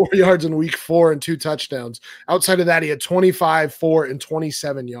 94 yards in week 4 and 2 touchdowns. Outside of that, he had 25, 4, and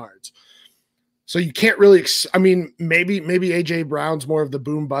 27 yards. So you can't really maybe AJ Brown's more of the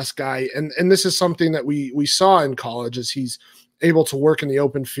boom bust guy. And this is something that we saw in college as he's able to work in the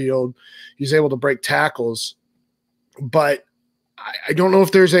open field. He's able to break tackles. But I don't know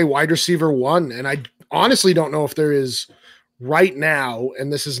if there's a wide receiver one, and I honestly don't know if there is right now,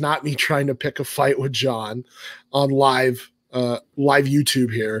 and this is not me trying to pick a fight with John on live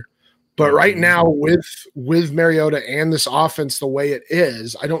YouTube here, but right now with Mariota and this offense the way it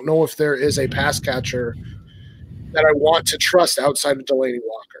is, I don't know if there is a pass catcher that I want to trust outside of Delaney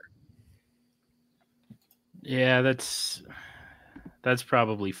Walker. Yeah, that's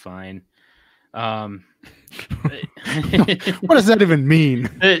probably fine. What does that even mean?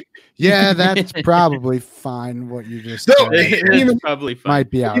 Yeah, that's probably fine. What you just said. It's probably fine. Might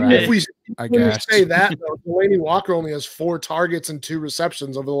be all right. I guess. Say that though, Delaney Walker only has 4 targets and 2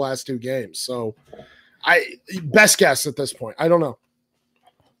 receptions over the last 2 games. So Best guess at this point. I don't know.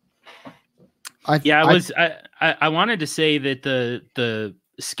 I wanted to say that the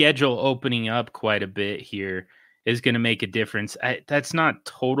schedule opening up quite a bit here is going to make a difference. That's not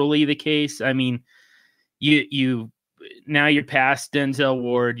totally the case. I mean, you now you're past Denzel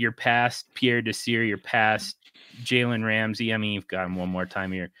Ward, you're past Pierre Desir, you're past Jalen Ramsey. I mean, you've got him one more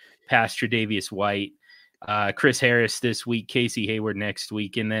time here. Past Tre'Davious White, Chris Harris this week, Casey Hayward next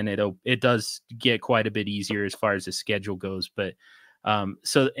week, and then it does get quite a bit easier as far as the schedule goes. But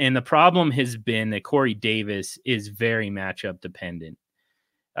and the problem has been that Corey Davis is very matchup dependent.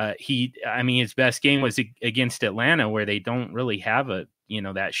 His best game was against Atlanta, where they don't really have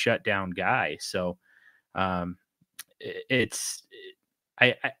that shutdown guy. So I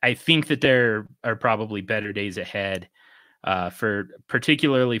think that there are probably better days ahead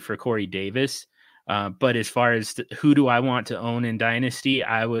particularly for Corey Davis. But as far as who do I want to own in Dynasty,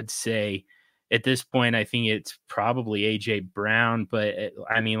 I would say at this point, I think it's probably AJ Brown. But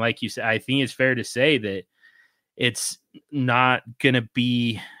like you said, I think it's fair to say that it's not going to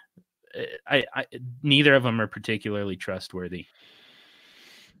be. Neither of them are particularly trustworthy.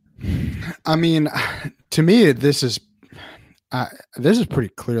 I mean, to me, this is pretty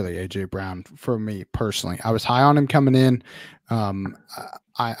clearly AJ Brown for me personally. I was high on him coming in.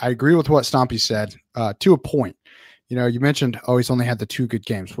 I agree with what Stompy said to a point. You mentioned, he's only had the 2 good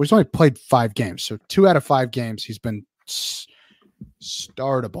games. Well, he's only played 5 games. So 2 out of 5 games, he's been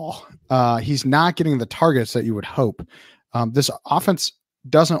startable. He's not getting the targets that you would hope. This offense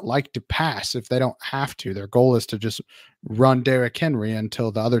doesn't like to pass if they don't have to. Their goal is to just run Derrick Henry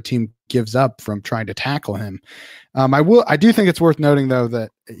until the other team gives up from trying to tackle him. I do think it's worth noting though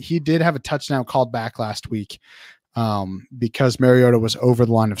that he did have a touchdown called back last week because Mariota was over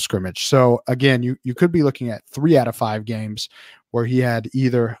the line of scrimmage. So again, you could be looking at 3 out of 5 games where he had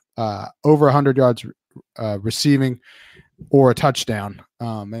either over 100 yards receiving or a touchdown.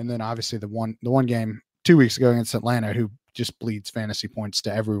 And then obviously the one game 2 weeks ago against Atlanta, who just bleeds fantasy points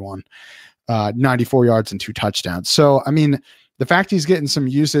to everyone, 94 yards and 2 touchdowns. So, I mean, the fact he's getting some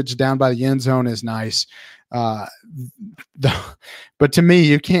usage down by the end zone is nice. But to me,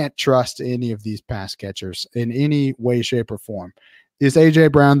 you can't trust any of these pass catchers in any way, shape, or form. Is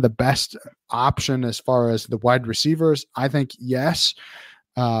AJ Brown the best option as far as the wide receivers? I think yes.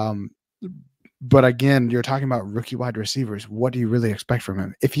 But again, you're talking about rookie wide receivers. What do you really expect from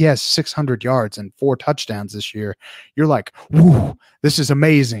him? If he has 600 yards and 4 touchdowns this year, you're like, woo, this is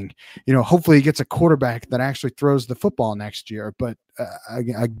amazing. Hopefully he gets a quarterback that actually throws the football next year. But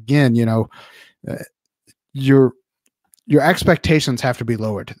again, your expectations have to be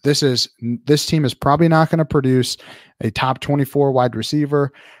lowered. This team is probably not going to produce a top 24 wide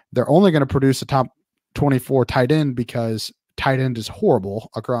receiver. They're only going to produce a top 24 tight end because tight end is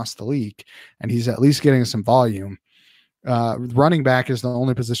horrible across the league, and he's at least getting some volume. Running back is the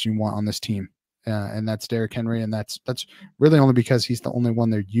only position you want on this team, and that's Derrick Henry, and that's really only because he's the only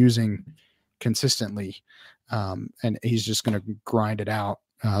one they're using consistently, and he's just going to grind it out.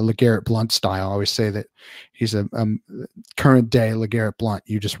 LeGarrette Blount style. I always say that he's a current day LeGarrette Blount.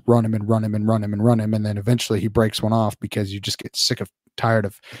 You just run him and run him and run him and run him, and then eventually he breaks one off because you just get tired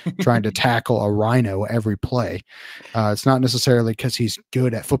of trying to tackle a rhino every play. It's not necessarily because he's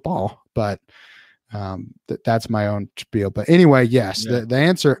good at football, but that's my own spiel. But anyway, yes, yeah. The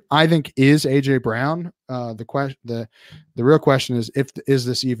answer I think is AJ Brown. The real question is is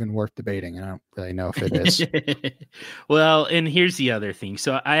this even worth debating? And I don't really know if it is. Well, and here's the other thing.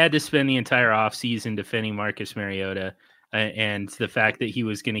 So I had to spend the entire offseason defending Marcus Mariota and the fact that he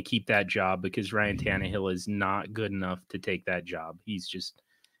was going to keep that job because Ryan Tannehill is not good enough to take that job. He's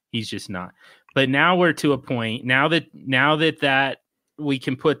just not. But now we're to a point now that we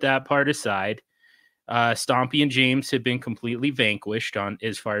can put that part aside. Stompy and James have been completely vanquished on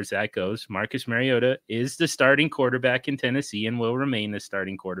as far as that goes. Marcus Mariota is the starting quarterback in Tennessee and will remain the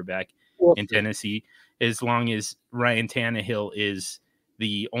starting quarterback in Tennessee as long as Ryan Tannehill is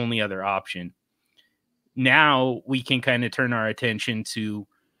the only other option. Now we can kind of turn our attention to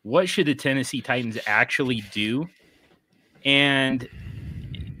what should the Tennessee Titans actually do. And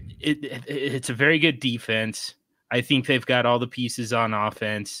it's a very good defense. I think they've got all the pieces on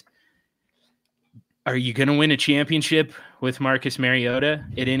offense. Are you going to win a championship with Marcus Mariota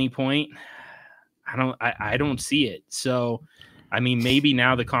at any point? I don't see it. So, I mean, maybe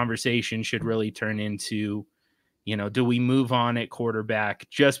now the conversation should really turn into, do we move on at quarterback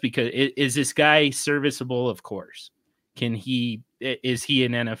just because is this guy serviceable? Of course. Is he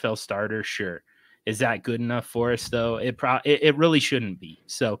an NFL starter? Sure. Is that good enough for us though? It really shouldn't be.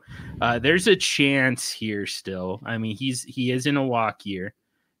 So there's a chance here still. I mean, he is in a walk year.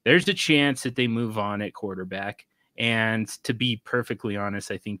 there's a chance that they move on at quarterback. And to be perfectly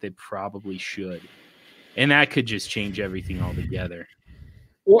honest, I think they probably should. And that could just change everything altogether.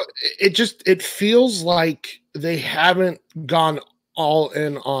 Well, it feels like they haven't gone all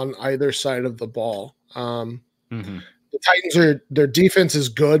in on either side of the ball. The Titans their defense is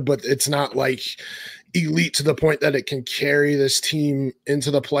good, but it's not like elite to the point that it can carry this team into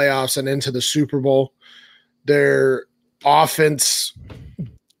the playoffs and into the Super Bowl. Their offense,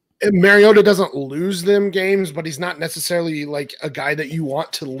 Mariota doesn't lose them games, but he's not necessarily like a guy that you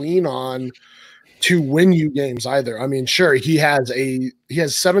want to lean on to win you games either. I mean, sure, he has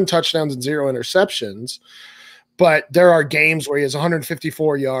 7 touchdowns and 0 interceptions, but there are games where he has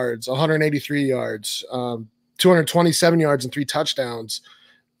 154 yards, 183 yards, 227 yards and 3 touchdowns.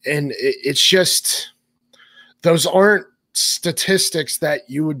 And it's just, those aren't statistics that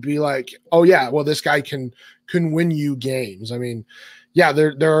you would be like, oh yeah, well, this guy can win you games. I mean, yeah,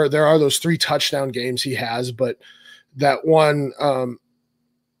 there are those 3 touchdown games he has, but that one,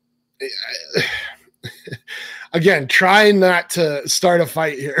 again, trying not to start a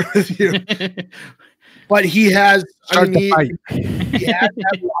fight here with you, but he has. He has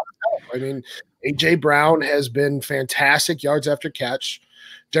had a lot of help. I mean, AJ Brown has been fantastic yards after catch.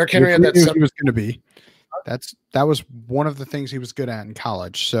 Derrick Henry had that. He was going to be. That was one of the things he was good at in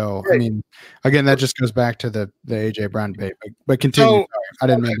college. So right. I mean, again, that just goes back to the AJ Brown debate. But continue. So, I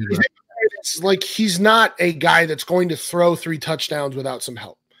didn't mean to. It's like he's not a guy that's going to throw 3 touchdowns without some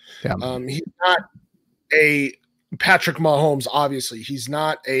help. Yeah. He's not a Patrick Mahomes. Obviously, he's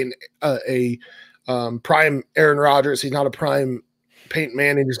not a prime Aaron Rodgers. He's not a prime Peyton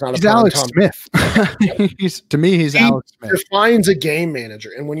Manning. He's not. He's Alex Smith. To me, he's Alex Smith. Defines a game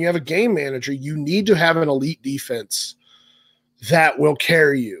manager, and when you have a game manager, you need to have an elite defense that will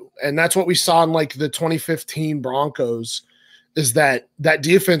carry you, and that's what we saw in like the 2015 Broncos. Is that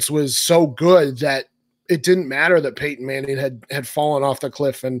defense was so good that it didn't matter that Peyton Manning had fallen off the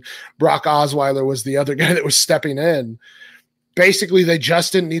cliff and Brock Osweiler was the other guy that was stepping in. Basically, they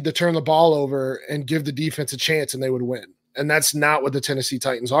just didn't need to turn the ball over and give the defense a chance and they would win. And that's not what the Tennessee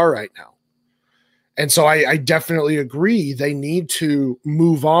Titans are right now. And so I definitely agree. They need to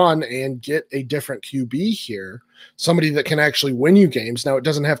move on and get a different QB here, somebody that can actually win you games. Now, it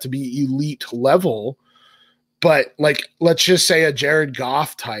doesn't have to be elite level, but like, let's just say a Jared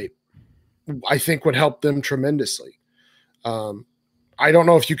Goff type, I think would help them tremendously. I don't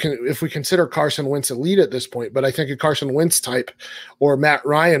know if we consider Carson Wentz elite at this point, but I think a Carson Wentz type or Matt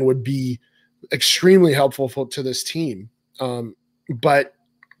Ryan would be extremely helpful to this team. But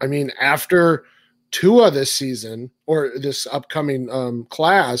I mean, after Tua this season or this upcoming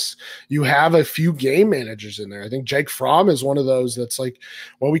class, you have a few game managers in there. I think Jake Fromm is one of those that's like,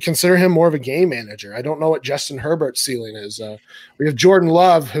 well, we consider him more of a game manager. I don't know what Justin Herbert's ceiling is. We have Jordan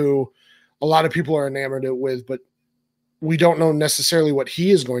Love, who a lot of people are enamored with, but we don't know necessarily what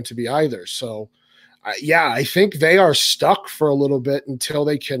he is going to be either. So, I think they are stuck for a little bit until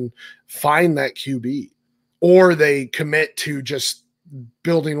they can find that QB or they commit to just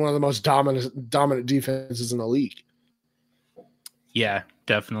building one of the most dominant defenses in the league. Yeah,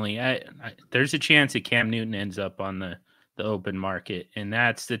 definitely. There's a chance that Cam Newton ends up on the open market, and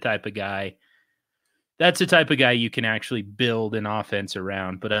that's the type of guy. That's the type of guy you can actually build an offense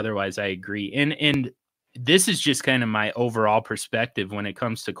around. But otherwise, I agree. And this is just kind of my overall perspective when it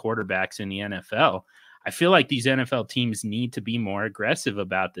comes to quarterbacks in the NFL. I feel like these NFL teams need to be more aggressive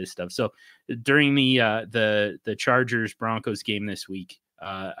about this stuff. So during the Chargers Broncos game this week,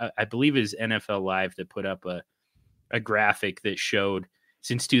 I believe it was NFL Live that put up a graphic that showed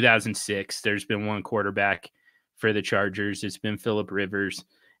since 2006, there's been one quarterback for the Chargers. It's been Phillip Rivers.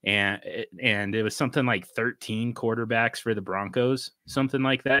 And it was something like 13 quarterbacks for the Broncos, something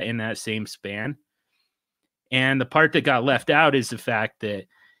like that in that same span. And the part that got left out is the fact that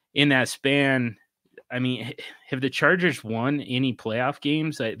in that span, I mean, have the Chargers won any playoff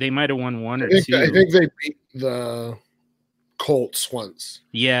games? They might have won one or two. I think they beat the Colts once.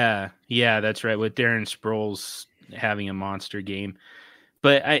 Yeah, that's right. With Darren Sproles having a monster game.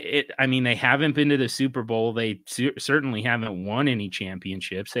 But I mean, they haven't been to the Super Bowl. They certainly haven't won any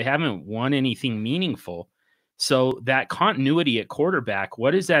championships. They haven't won anything meaningful. So that continuity at quarterback,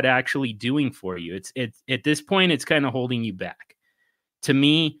 what is that actually doing for you? It's at this point, it's kind of holding you back. To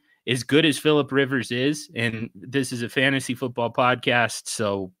me, as good as Phillip Rivers is, and this is a fantasy football podcast,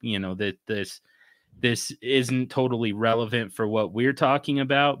 so you know that this isn't totally relevant for what we're talking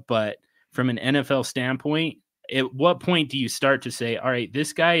about. But from an NFL standpoint, at what point do you start to say, all right,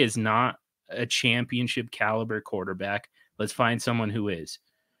 this guy is not a championship caliber quarterback. Let's find someone who is.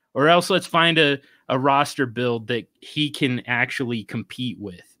 Or else let's find a roster build that he can actually compete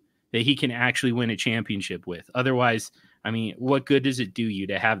with. that he can actually win a championship with. Otherwise, I mean, what good does it do you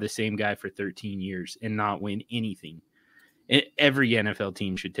to have the same guy for 13 years and not win anything? Every NFL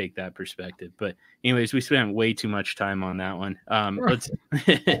team should take that perspective. But anyways, we spent way too much time on that one. Let's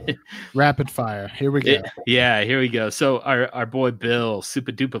rapid fire. Here we go. Here we go. So our boy Bill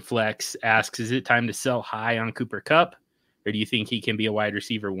SuperFlex asks, is it time to sell high on Cooper Kupp, or do you think he can be a wide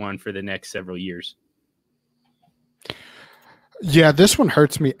receiver one for the next several years? Yeah, this one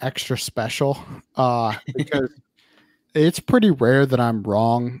hurts me extra special because it's pretty rare that I'm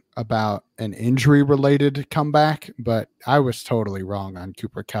wrong about an injury-related comeback, but I was totally wrong on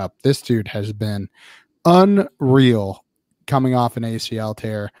Cooper Kupp. This dude has been unreal coming off an ACL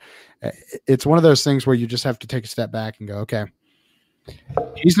tear. It's one of those things where you just have to take a step back and go, okay,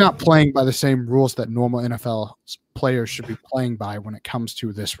 he's not playing by the same rules that normal NFL players should be playing by when it comes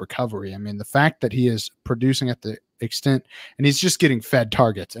to this recovery. I mean, the fact that he is producing at the extent, and he's just getting fed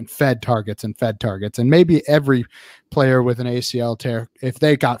targets and fed targets and fed targets, and maybe every player with an ACL tear, if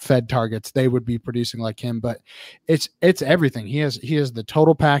they got fed targets, they would be producing like him. But it's everything. He has the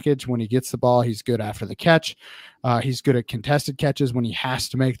total package. When he gets the ball, he's good after the catch. He's good at contested catches when he has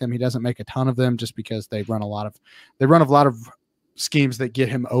to make them. He doesn't make a ton of them just because they run a lot of schemes that get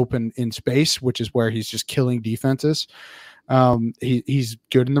him open in space, which is where he's just killing defenses. He's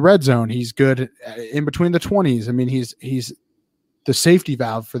good in the red zone. He's good in between the 20s. I mean, he's the safety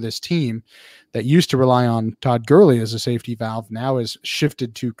valve for this team that used to rely on Todd Gurley as a safety valve, now is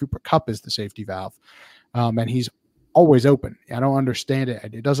shifted to Cooper Kupp as the safety valve. And he's always open. I don't understand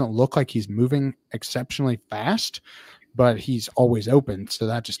it. It doesn't look like he's moving exceptionally fast, but he's always open. So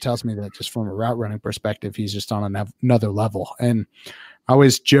that just tells me that just from a route running perspective, he's just on another level. And I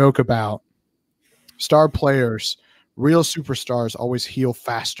always joke about star players, real superstars always heal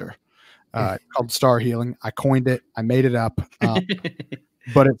faster. Called star healing. I coined it. I made it up.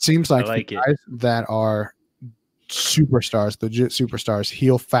 But it seems like the guys that are superstars, legit superstars,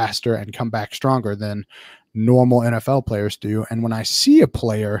 heal faster and come back stronger than normal NFL players do. And when I see a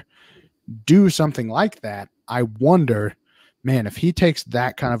player do something like that, I wonder, man, if he takes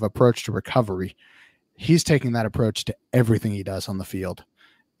that kind of approach to recovery, he's taking that approach to everything he does on the field.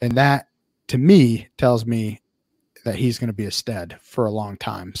 And that, to me, tells me that he's going to be a stud for a long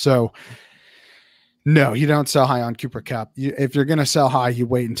time. So, no, you don't sell high on Cooper Kupp. If you're going to sell high, you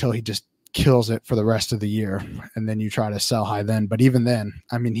wait until he just kills it for the rest of the year, and then you try to sell high then. But even then,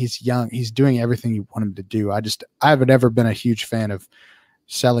 I mean, he's young. He's doing everything you want him to do. I haven't ever been a huge fan of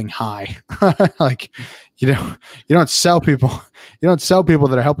selling high. Like, you don't sell people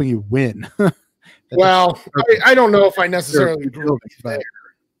that are helping you win. Well, I don't know if I necessarily agree there.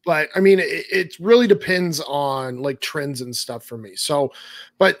 But I mean, it really depends on like trends and stuff for me. So,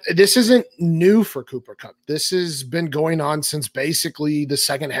 but this isn't new for Cooper Kupp. This has been going on since basically the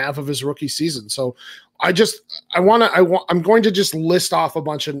second half of his rookie season. So I'm going to just list off a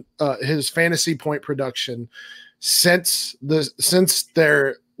bunch of his fantasy point production since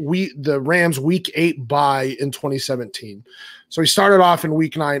the Rams week 8 bye in 2017. So he started off in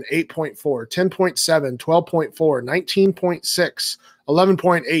week 9, 8.4, 10.7, 12.4, 19.6,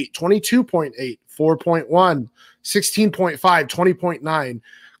 11.8, 22.8, 4.1, 16.5, 20.9.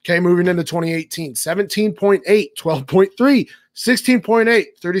 Okay, moving into 2018, 17.8, 12.3, 16.8,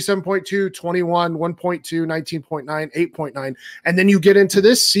 37.2, 21, 1.2, 19.9, 8.9. And then you get into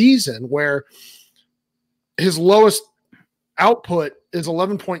this season where his lowest output is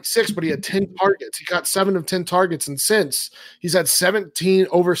 11.6, but he had 10 targets. He got 7 of 10 targets, and since he's had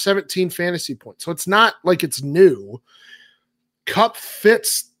over 17 fantasy points. So it's not like it's new. Kupp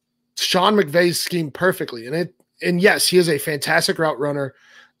fits Sean McVay's scheme perfectly. And yes, he is a fantastic route runner.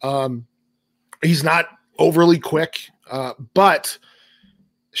 He's not overly quick, but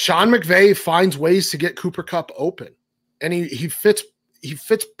Sean McVay finds ways to get Cooper Kupp open, and he fits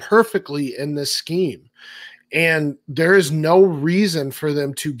perfectly in this scheme. And there is no reason for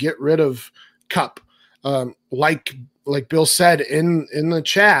them to get rid of Kupp. Like Bill said in the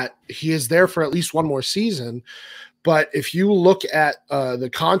chat, he is there for at least one more season. But if you look at the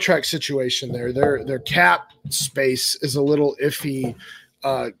contract situation there, their cap space is a little iffy,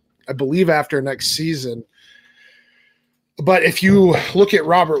 I believe, after next season. But if you look at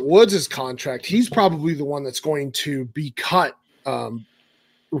Robert Woods' contract, he's probably the one that's going to be cut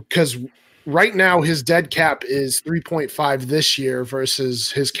because right now his dead cap is 3.5 this year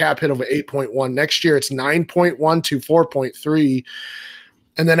versus his cap hit of 8.1. Next year it's 9.1 to 4.3.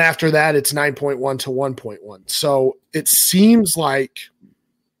 And then after that, it's 9.1 to 1.1. So it seems like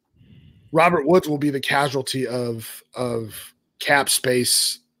Robert Woods will be the casualty of cap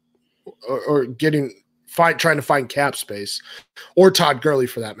space or getting trying to find cap space, or Todd Gurley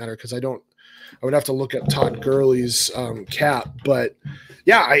for that matter, because I would have to look at Todd Gurley's cap. But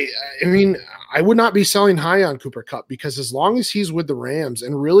yeah, I mean, I would not be selling high on Cooper Kupp, because as long as he's with the Rams,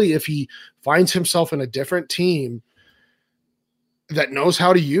 and really if he finds himself in a different team that knows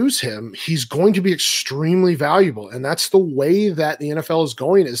how to use him, he's going to be extremely valuable. And that's the way that the NFL is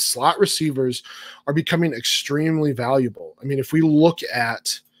going, is slot receivers are becoming extremely valuable. I mean, if we look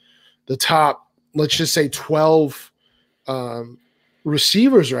at the top, let's just say 12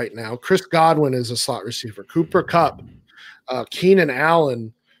 receivers right now, Chris Godwin is a slot receiver, Cooper Kupp, Keenan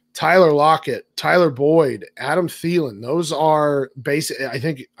Allen, Tyler Lockett, Tyler Boyd, Adam Thielen. Those are basic. I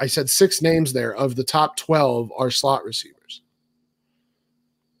think I said 6 names there of the top 12 are slot receivers.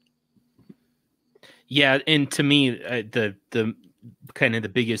 Yeah, and to me, the kind of the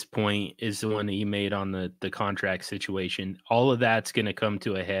biggest point is the one that you made on the contract situation. All of that's going to come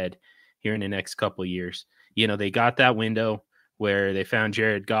to a head here in the next couple of years. You know, they got that window where they found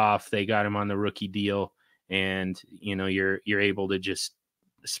Jared Goff, they got him on the rookie deal, and you know, you're able to just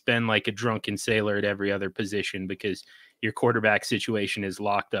spend like a drunken sailor at every other position because your quarterback situation is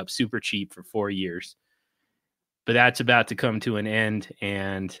locked up super cheap for 4 years. But that's about to come to an end,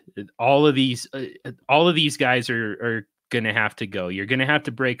 and all of these guys are going to have to go. You're going to have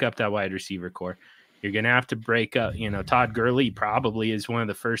to break up that wide receiver core. You're going to have to break up. You know, Todd Gurley probably is one of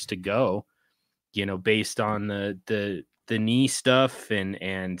the first to go. You know, based on the knee stuff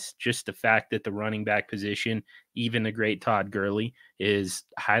and just the fact that the running back position, even the great Todd Gurley, is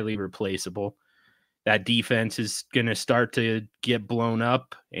highly replaceable. That defense is going to start to get blown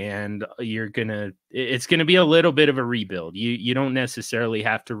up, and it's going to be a little bit of a rebuild. You don't necessarily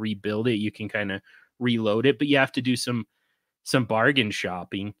have to rebuild it. You can kind of reload it, but you have to do some bargain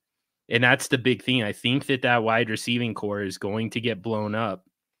shopping. And that's the big thing. I think that wide receiving core is going to get blown up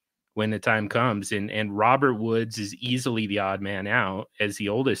when the time comes. And Robert Woods is easily the odd man out as the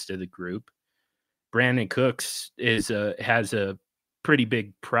oldest of the group. Brandon Cooks has a pretty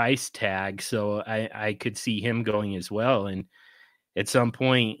big price tag, so I could see him going as well. And at some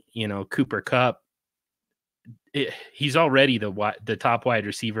point, you know, Cooper Kupp, he's already the top wide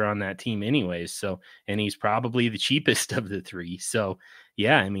receiver on that team anyways. So, and he's probably the cheapest of the 3. So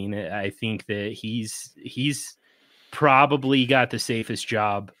yeah, I mean, I think that he's probably got the safest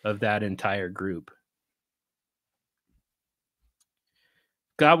job of that entire group.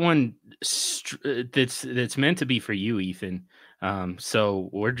 Got one that's meant to be for you, Ethan. So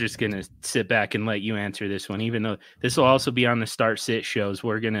we're just going to sit back and let you answer this one, even though this will also be on the start sit shows.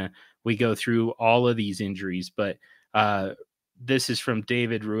 We go through all of these injuries, but this is from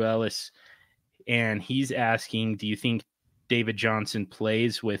David Ruelis, and he's asking, do you think David Johnson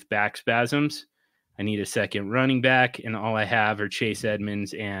plays with back spasms? I need a second running back, and all I have are Chase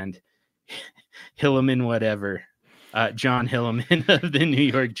Edmonds and Hilliman, whatever. John Hilliman of the New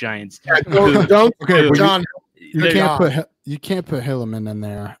York Giants. John, you can't put Hilliman in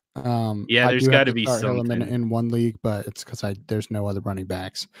there. There's got to be something Hilliman in one league, but it's because there's no other running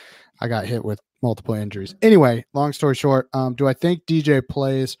backs. I got hit with multiple injuries. Anyway, long story short, do I think DJ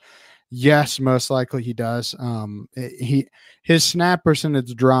plays? Yes, most likely he does. His snap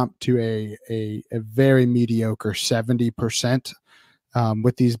percentage dropped to a very mediocre 70%.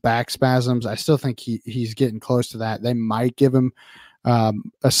 With these back spasms, I still think he's getting close to that. They might give him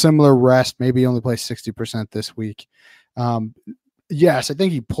a similar rest, maybe only play 60% this week. Yes, I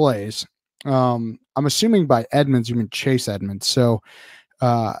think he plays. I'm assuming by Edmonds, you mean Chase Edmonds. So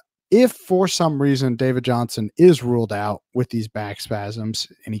if for some reason David Johnson is ruled out with these back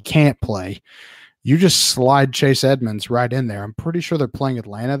spasms and he can't play, you just slide Chase Edmonds right in there. I'm pretty sure they're playing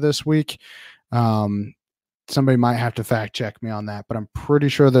Atlanta this week. Somebody might have to fact check me on that, but I'm pretty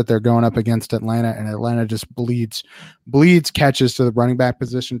sure that they're going up against Atlanta, and Atlanta just bleeds catches to the running back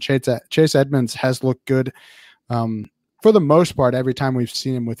position. Chase Edmonds has looked good for the most part every time we've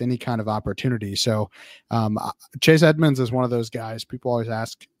seen him with any kind of opportunity. So Chase Edmonds is one of those guys. People always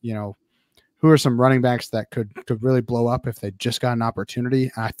ask, you know, who are some running backs that could really blow up if they just got an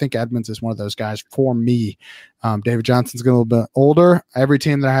opportunity? And I think Edmonds is one of those guys for me. David Johnson's getting a little bit older. Every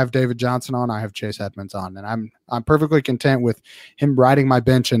team that I have David Johnson on, I have Chase Edmonds on, and I'm perfectly content with him riding my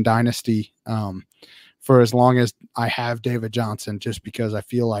bench in Dynasty for as long as I have David Johnson, just because I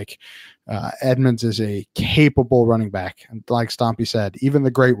feel like Edmonds is a capable running back. And like Stompy said, even the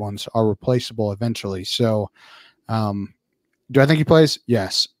great ones are replaceable eventually. So do I think he plays?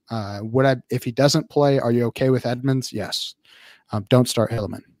 Yes. If he doesn't play, are you okay with Edmonds? Yes. Don't start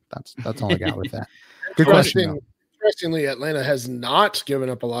Hilliman. That's all I got with that. Good question. Interestingly, Atlanta has not given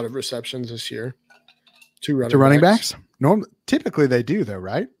up a lot of receptions this year to running backs. Typically they do though,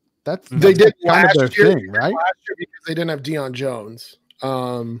 right? They did kind of their last year, thing, right? last year because they didn't have Deion Jones.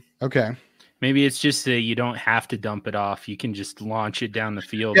 Okay. Maybe it's just that you don't have to dump it off. You can just launch it down the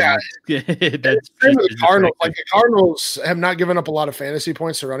field. Yeah. That's same just with the as Cardinals. effective. Like the Cardinals have not given up a lot of fantasy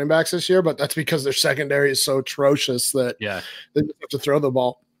points to running backs this year, but that's because their secondary is so atrocious that they just have to throw the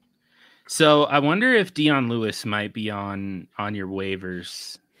ball. So I wonder if Dion Lewis might be on your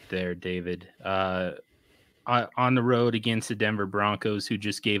waivers there, David. On the road against the Denver Broncos, who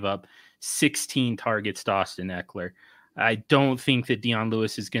just gave up 16 targets to Austin Eckler. I don't think that Dion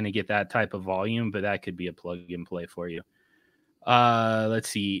Lewis is going to get that type of volume, but that could be a plug and play for you. Let's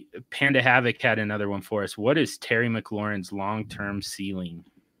see. Panda Havoc had another one for us. What is Terry McLaurin's long-term ceiling?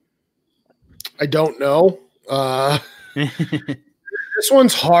 I don't know. This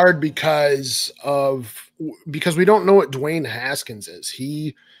one's hard because we don't know what Dwayne Haskins is.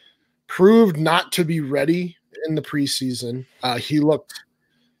 He proved not to be ready in the preseason. He looked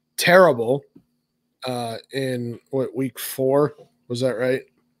terrible in week 4, was that right?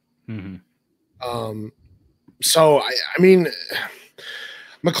 Mm-hmm. So I mean,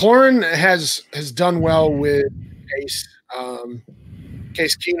 McLaurin has done well with Case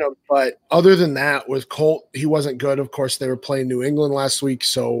Keenum, but other than that, with Colt, he wasn't good. Of course, they were playing New England last week,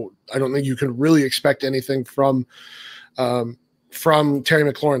 so I don't think you can really expect anything from Terry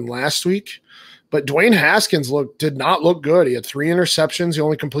McLaurin last week. But Dwayne Haskins did not look good. He had 3 interceptions. He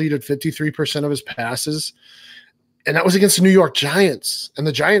only completed 53% of his passes. And that was against the New York Giants. And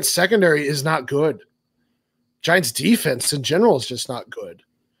the Giants secondary is not good. Giants defense in general is just not good.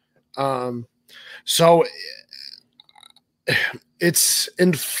 So it's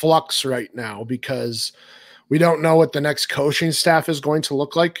in flux right now because we don't know what the next coaching staff is going to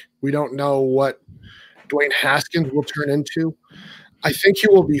look like. We don't know what Dwayne Haskins will turn into. I think he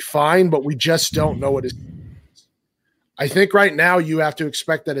will be fine, but we just don't know what his is. I think right now you have to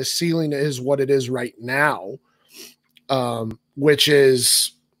expect that his ceiling is what it is right now, which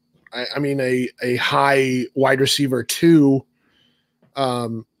is, I mean, a high wide receiver 2.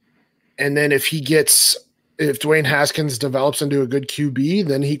 And then if Dwayne Haskins develops into a good QB,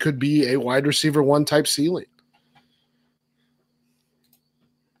 then he could be a wide receiver 1 type ceiling.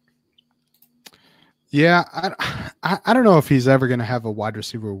 Yeah, I don't know if he's ever going to have a wide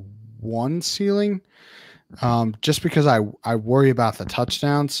receiver 1 ceiling, just because I worry about the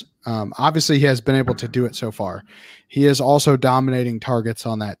touchdowns. Obviously, he has been able to do it so far. He is also dominating targets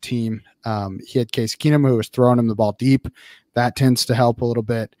on that team. He had Case Keenum, who was throwing him the ball deep. That tends to help a little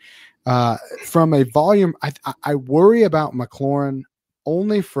bit. From a volume, I worry about McLaurin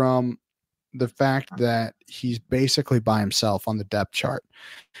only from the fact that he's basically by himself on the depth chart.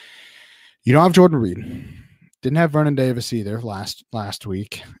 You don't have Jordan Reed. Didn't have Vernon Davis either last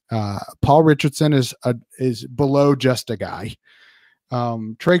week. Paul Richardson is below just a guy.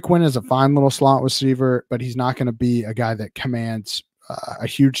 Trey Quinn is a fine little slot receiver, but he's not going to be a guy that commands a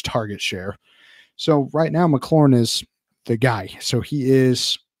huge target share. So right now, McLaurin is the guy. So he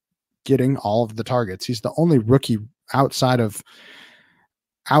is getting all of the targets. He's the only rookie outside of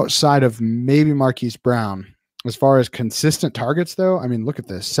maybe Marquise Brown. As far as consistent targets, though, I mean, look at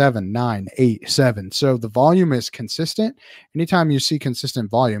this: 7, 9, 8, 7. So the volume is consistent. Anytime you see consistent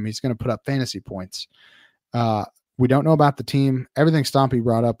volume, he's going to put up fantasy points. We don't know about the team. Everything Stompy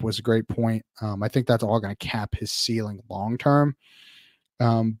brought up was a great point. I think that's all going to cap his ceiling long term.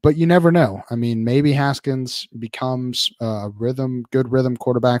 But you never know. I mean, maybe Haskins becomes a good rhythm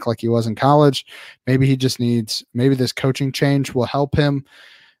quarterback like he was in college. Maybe he just needs, maybe this coaching change will help him.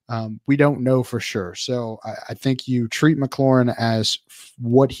 We don't know for sure. So I think you treat McLaurin as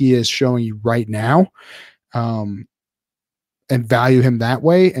what he is showing you right now, and value him that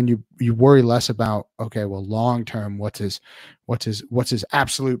way. And you worry less about, okay, well, long-term, what's his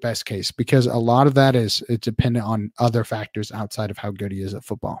absolute best case? Because a lot of that it's dependent on other factors outside of how good he is at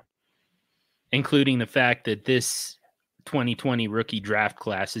football. Including the fact that this 2020 rookie draft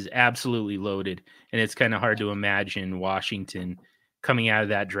class is absolutely loaded. And it's kind of hard to imagine Washington coming out of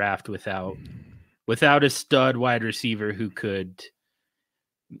that draft without a stud wide receiver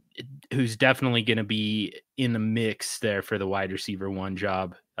who's definitely going to be in the mix there for the wide receiver 1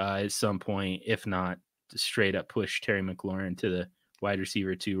 job at some point, if not straight up push Terry McLaurin to the wide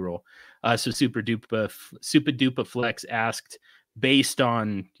receiver 2 role. So Super Duper Flex asked, based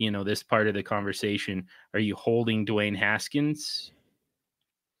on, this part of the conversation, are you holding Dwayne Haskins?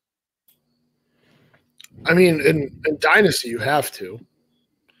 I mean, in Dynasty, you have to.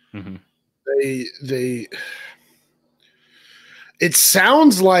 Mm-hmm. It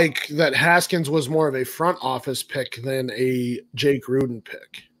sounds like that Haskins was more of a front office pick than a Jake Gruden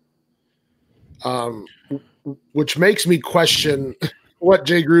pick, which makes me question what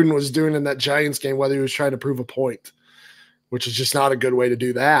Jay Gruden was doing in that Giants game, whether he was trying to prove a point, which is just not a good way to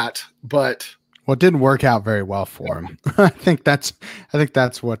do that. But it didn't work out very well for him. I think that's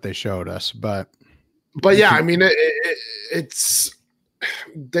what they showed us. But yeah, I mean, it's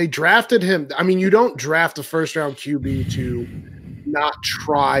they drafted him. I mean, you don't draft a first round QB to not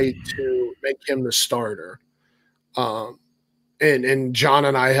try to make him the starter. And John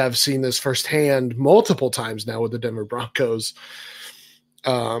and I have seen this firsthand multiple times now with the Denver Broncos,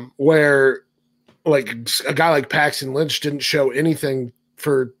 where like a guy like Paxton Lynch didn't show anything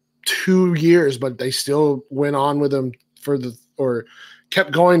for 2 years, but they still went on with him or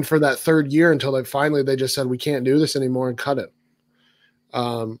kept going for that third year until they just said, we can't do this anymore and cut him.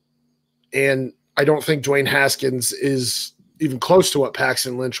 And I don't think Dwayne Haskins is even close to what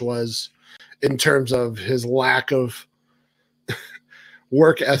Paxton Lynch was in terms of his lack of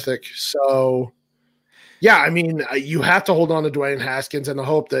work ethic. So, yeah, I mean, you have to hold on to Dwayne Haskins and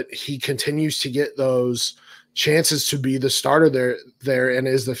hope that he continues to get those chances to be the starter there and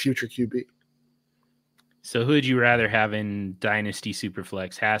is the future QB. So who would you rather have in Dynasty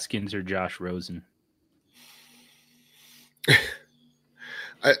Superflex, Haskins or Josh Rosen?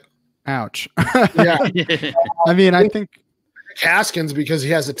 Ouch. Yeah. I mean, I think Haskins because he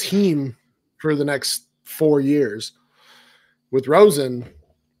has a team for the next 4 years. With Rosen's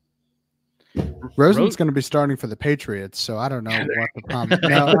going to be starting for the Patriots, so I don't know what the problem.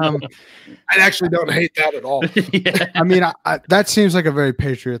 No, I actually don't hate that at all. Yeah. I mean, that seems like a very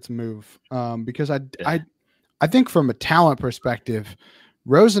Patriots move because I think from a talent perspective,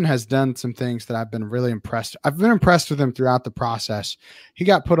 Rosen has done some things that I've been really impressed. I've been impressed with him throughout the process. He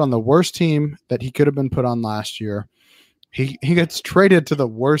got put on the worst team that he could have been put on last year. He gets traded to the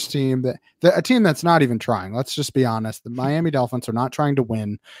worst team a team that's not even trying. Let's just be honest. The Miami Dolphins are not trying to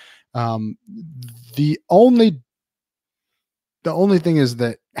win. The only thing is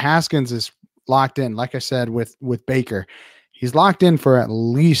that Haskins is locked in. Like I said, with Baker, he's locked in for at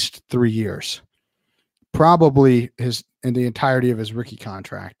least 3 years, probably in the entirety of his rookie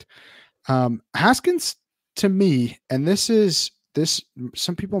contract. Haskins, to me, and this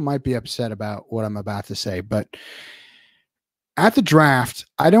some people might be upset about what I'm about to say, but at the draft,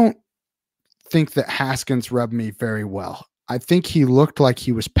 I don't think that Haskins rubbed me very well. I think he looked like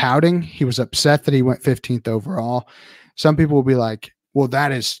he was pouting. He was upset that he went 15th overall. Some people will be like, well,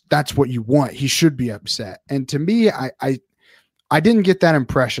 that's what you want. He should be upset. And to me, I didn't get that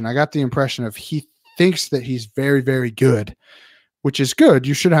impression. I got the impression of he thinks that he's very, very good, which is good.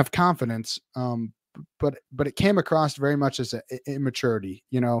 You should have confidence. But it came across very much as an immaturity.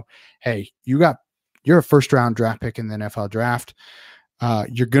 You know, hey, you're a first round draft pick in the NFL draft.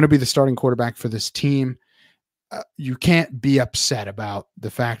 You're going to be the starting quarterback for this team. You can't be upset about the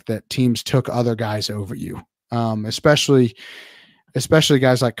fact that teams took other guys over you, especially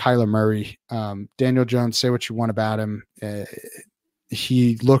guys like Kyler Murray. Daniel Jones, say what you want about him.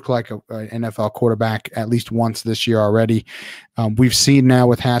 He looked like an NFL quarterback at least once this year already. We've seen now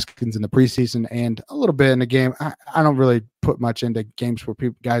with Haskins in the preseason and a little bit in the game. I don't really put much into games where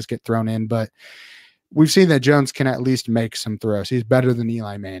guys get thrown in, but we've seen that Jones can at least make some throws. He's better than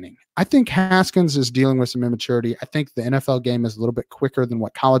Eli Manning. I think Haskins is dealing with some immaturity. I think the NFL game is a little bit quicker than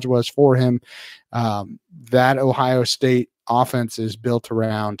what college was for him. That Ohio State offense is built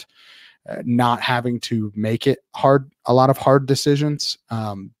around not having to make it hard, a lot of hard decisions.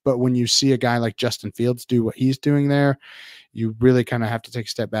 But when you see a guy like Justin Fields do what he's doing there, you really kind of have to take a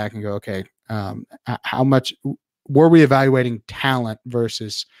step back and go, okay, how much were we evaluating talent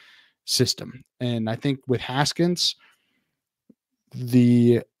versus system? And I think with Haskins,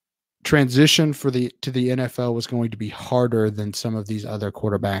 the transition to the NFL was going to be harder than some of these other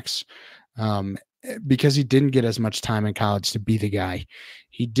quarterbacks because he didn't get as much time in college to be the guy.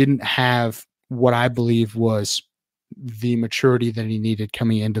 He didn't have what I believe was the maturity that he needed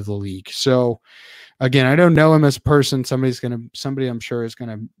coming into the league. So again, I don't know him as a person. Somebody I'm sure is going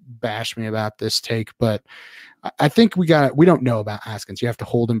to bash me about this take, but I think we don't know about Haskins. You have to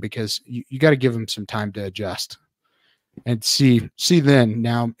hold him because you got to give him some time to adjust and see then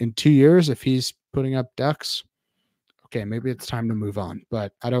now in 2 years, if he's putting up ducks, okay, maybe it's time to move on,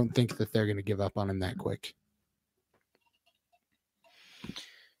 but I don't think that they're going to give up on him that quick.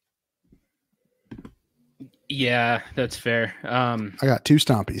 Yeah, that's fair. I got 2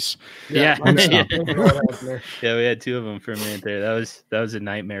 stompies. Yeah. Yeah. Yeah, we had 2 of them for a minute there. That was a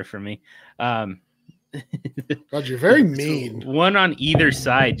nightmare for me. God, you're very mean. One on either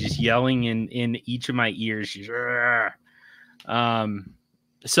side, just yelling in each of my ears.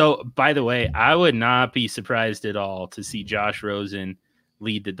 So, by the way, I would not be surprised at all to see Josh Rosen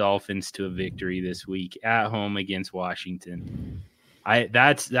lead the Dolphins to a victory this week at home against Washington.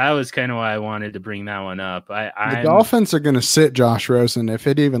 That was kind of why I wanted to bring that one up. The Dolphins are going to sit Josh Rosen if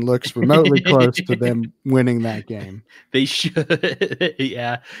it even looks remotely close to them winning that game. They should.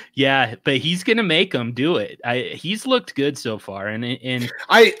 Yeah, but he's going to make them do it. He's looked good so far, and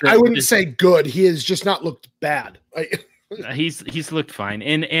I wouldn't say good. He has just not looked bad. He's looked fine,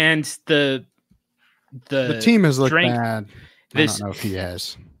 and the team has looked bad. I don't know if he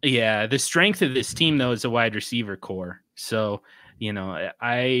has. Yeah, the strength of this team though is a wide receiver core. So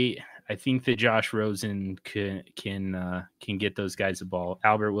I think that Josh Rosen can get those guys the ball.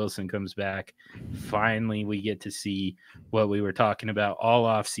 Albert Wilson comes back. Finally, we get to see what we were talking about all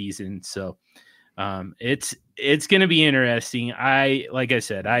off season. So it's going to be interesting. Like I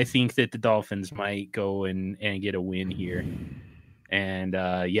said, I think that the Dolphins might go and get a win here. And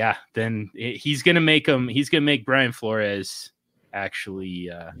then he's going to make him. He's going to make Brian Flores actually.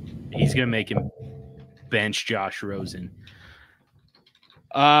 He's going to make him bench Josh Rosen.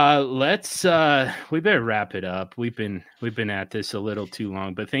 Let's we better wrap it up. We've been at this a little too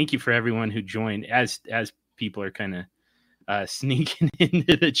long, but thank you for everyone who joined as people are kind of sneaking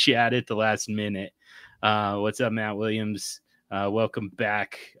into the chat at the last minute. What's up, Matt Williams? Welcome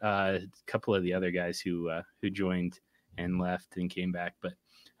back. A couple of the other guys who joined and left and came back, but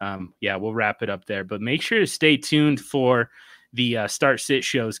we'll wrap it up there. But make sure to stay tuned for the start sit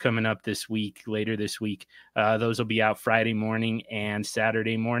shows coming up later this week. Those will be out Friday morning and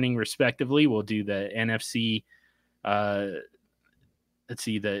Saturday morning, respectively. We'll do the NFC. The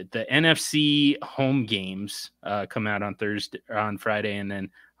NFC home games come out on Friday, and then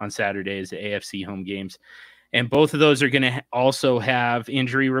on Saturday is the AFC home games. And both of those are going to also have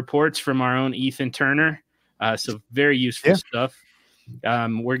injury reports from our own Ethan Turner. So very useful stuff.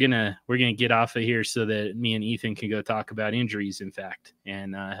 We're gonna get off of here so that me and Ethan can go talk about injuries, in fact,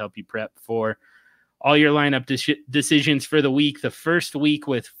 and help you prep for all your lineup decisions for the week. The first week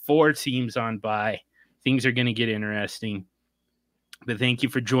with 4 teams on bye. Things are going to get interesting. But thank you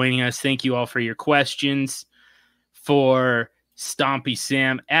for joining us. Thank you all for your questions. For Stompy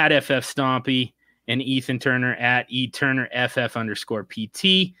Sam at FF Stompy and Ethan Turner at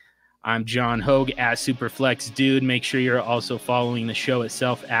eTurnerFF_PT. I'm John Hogue at SuperFlex Dude. Make sure you're also following the show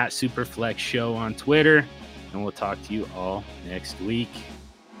itself at SuperFlex Show on Twitter. And we'll talk to you all next week.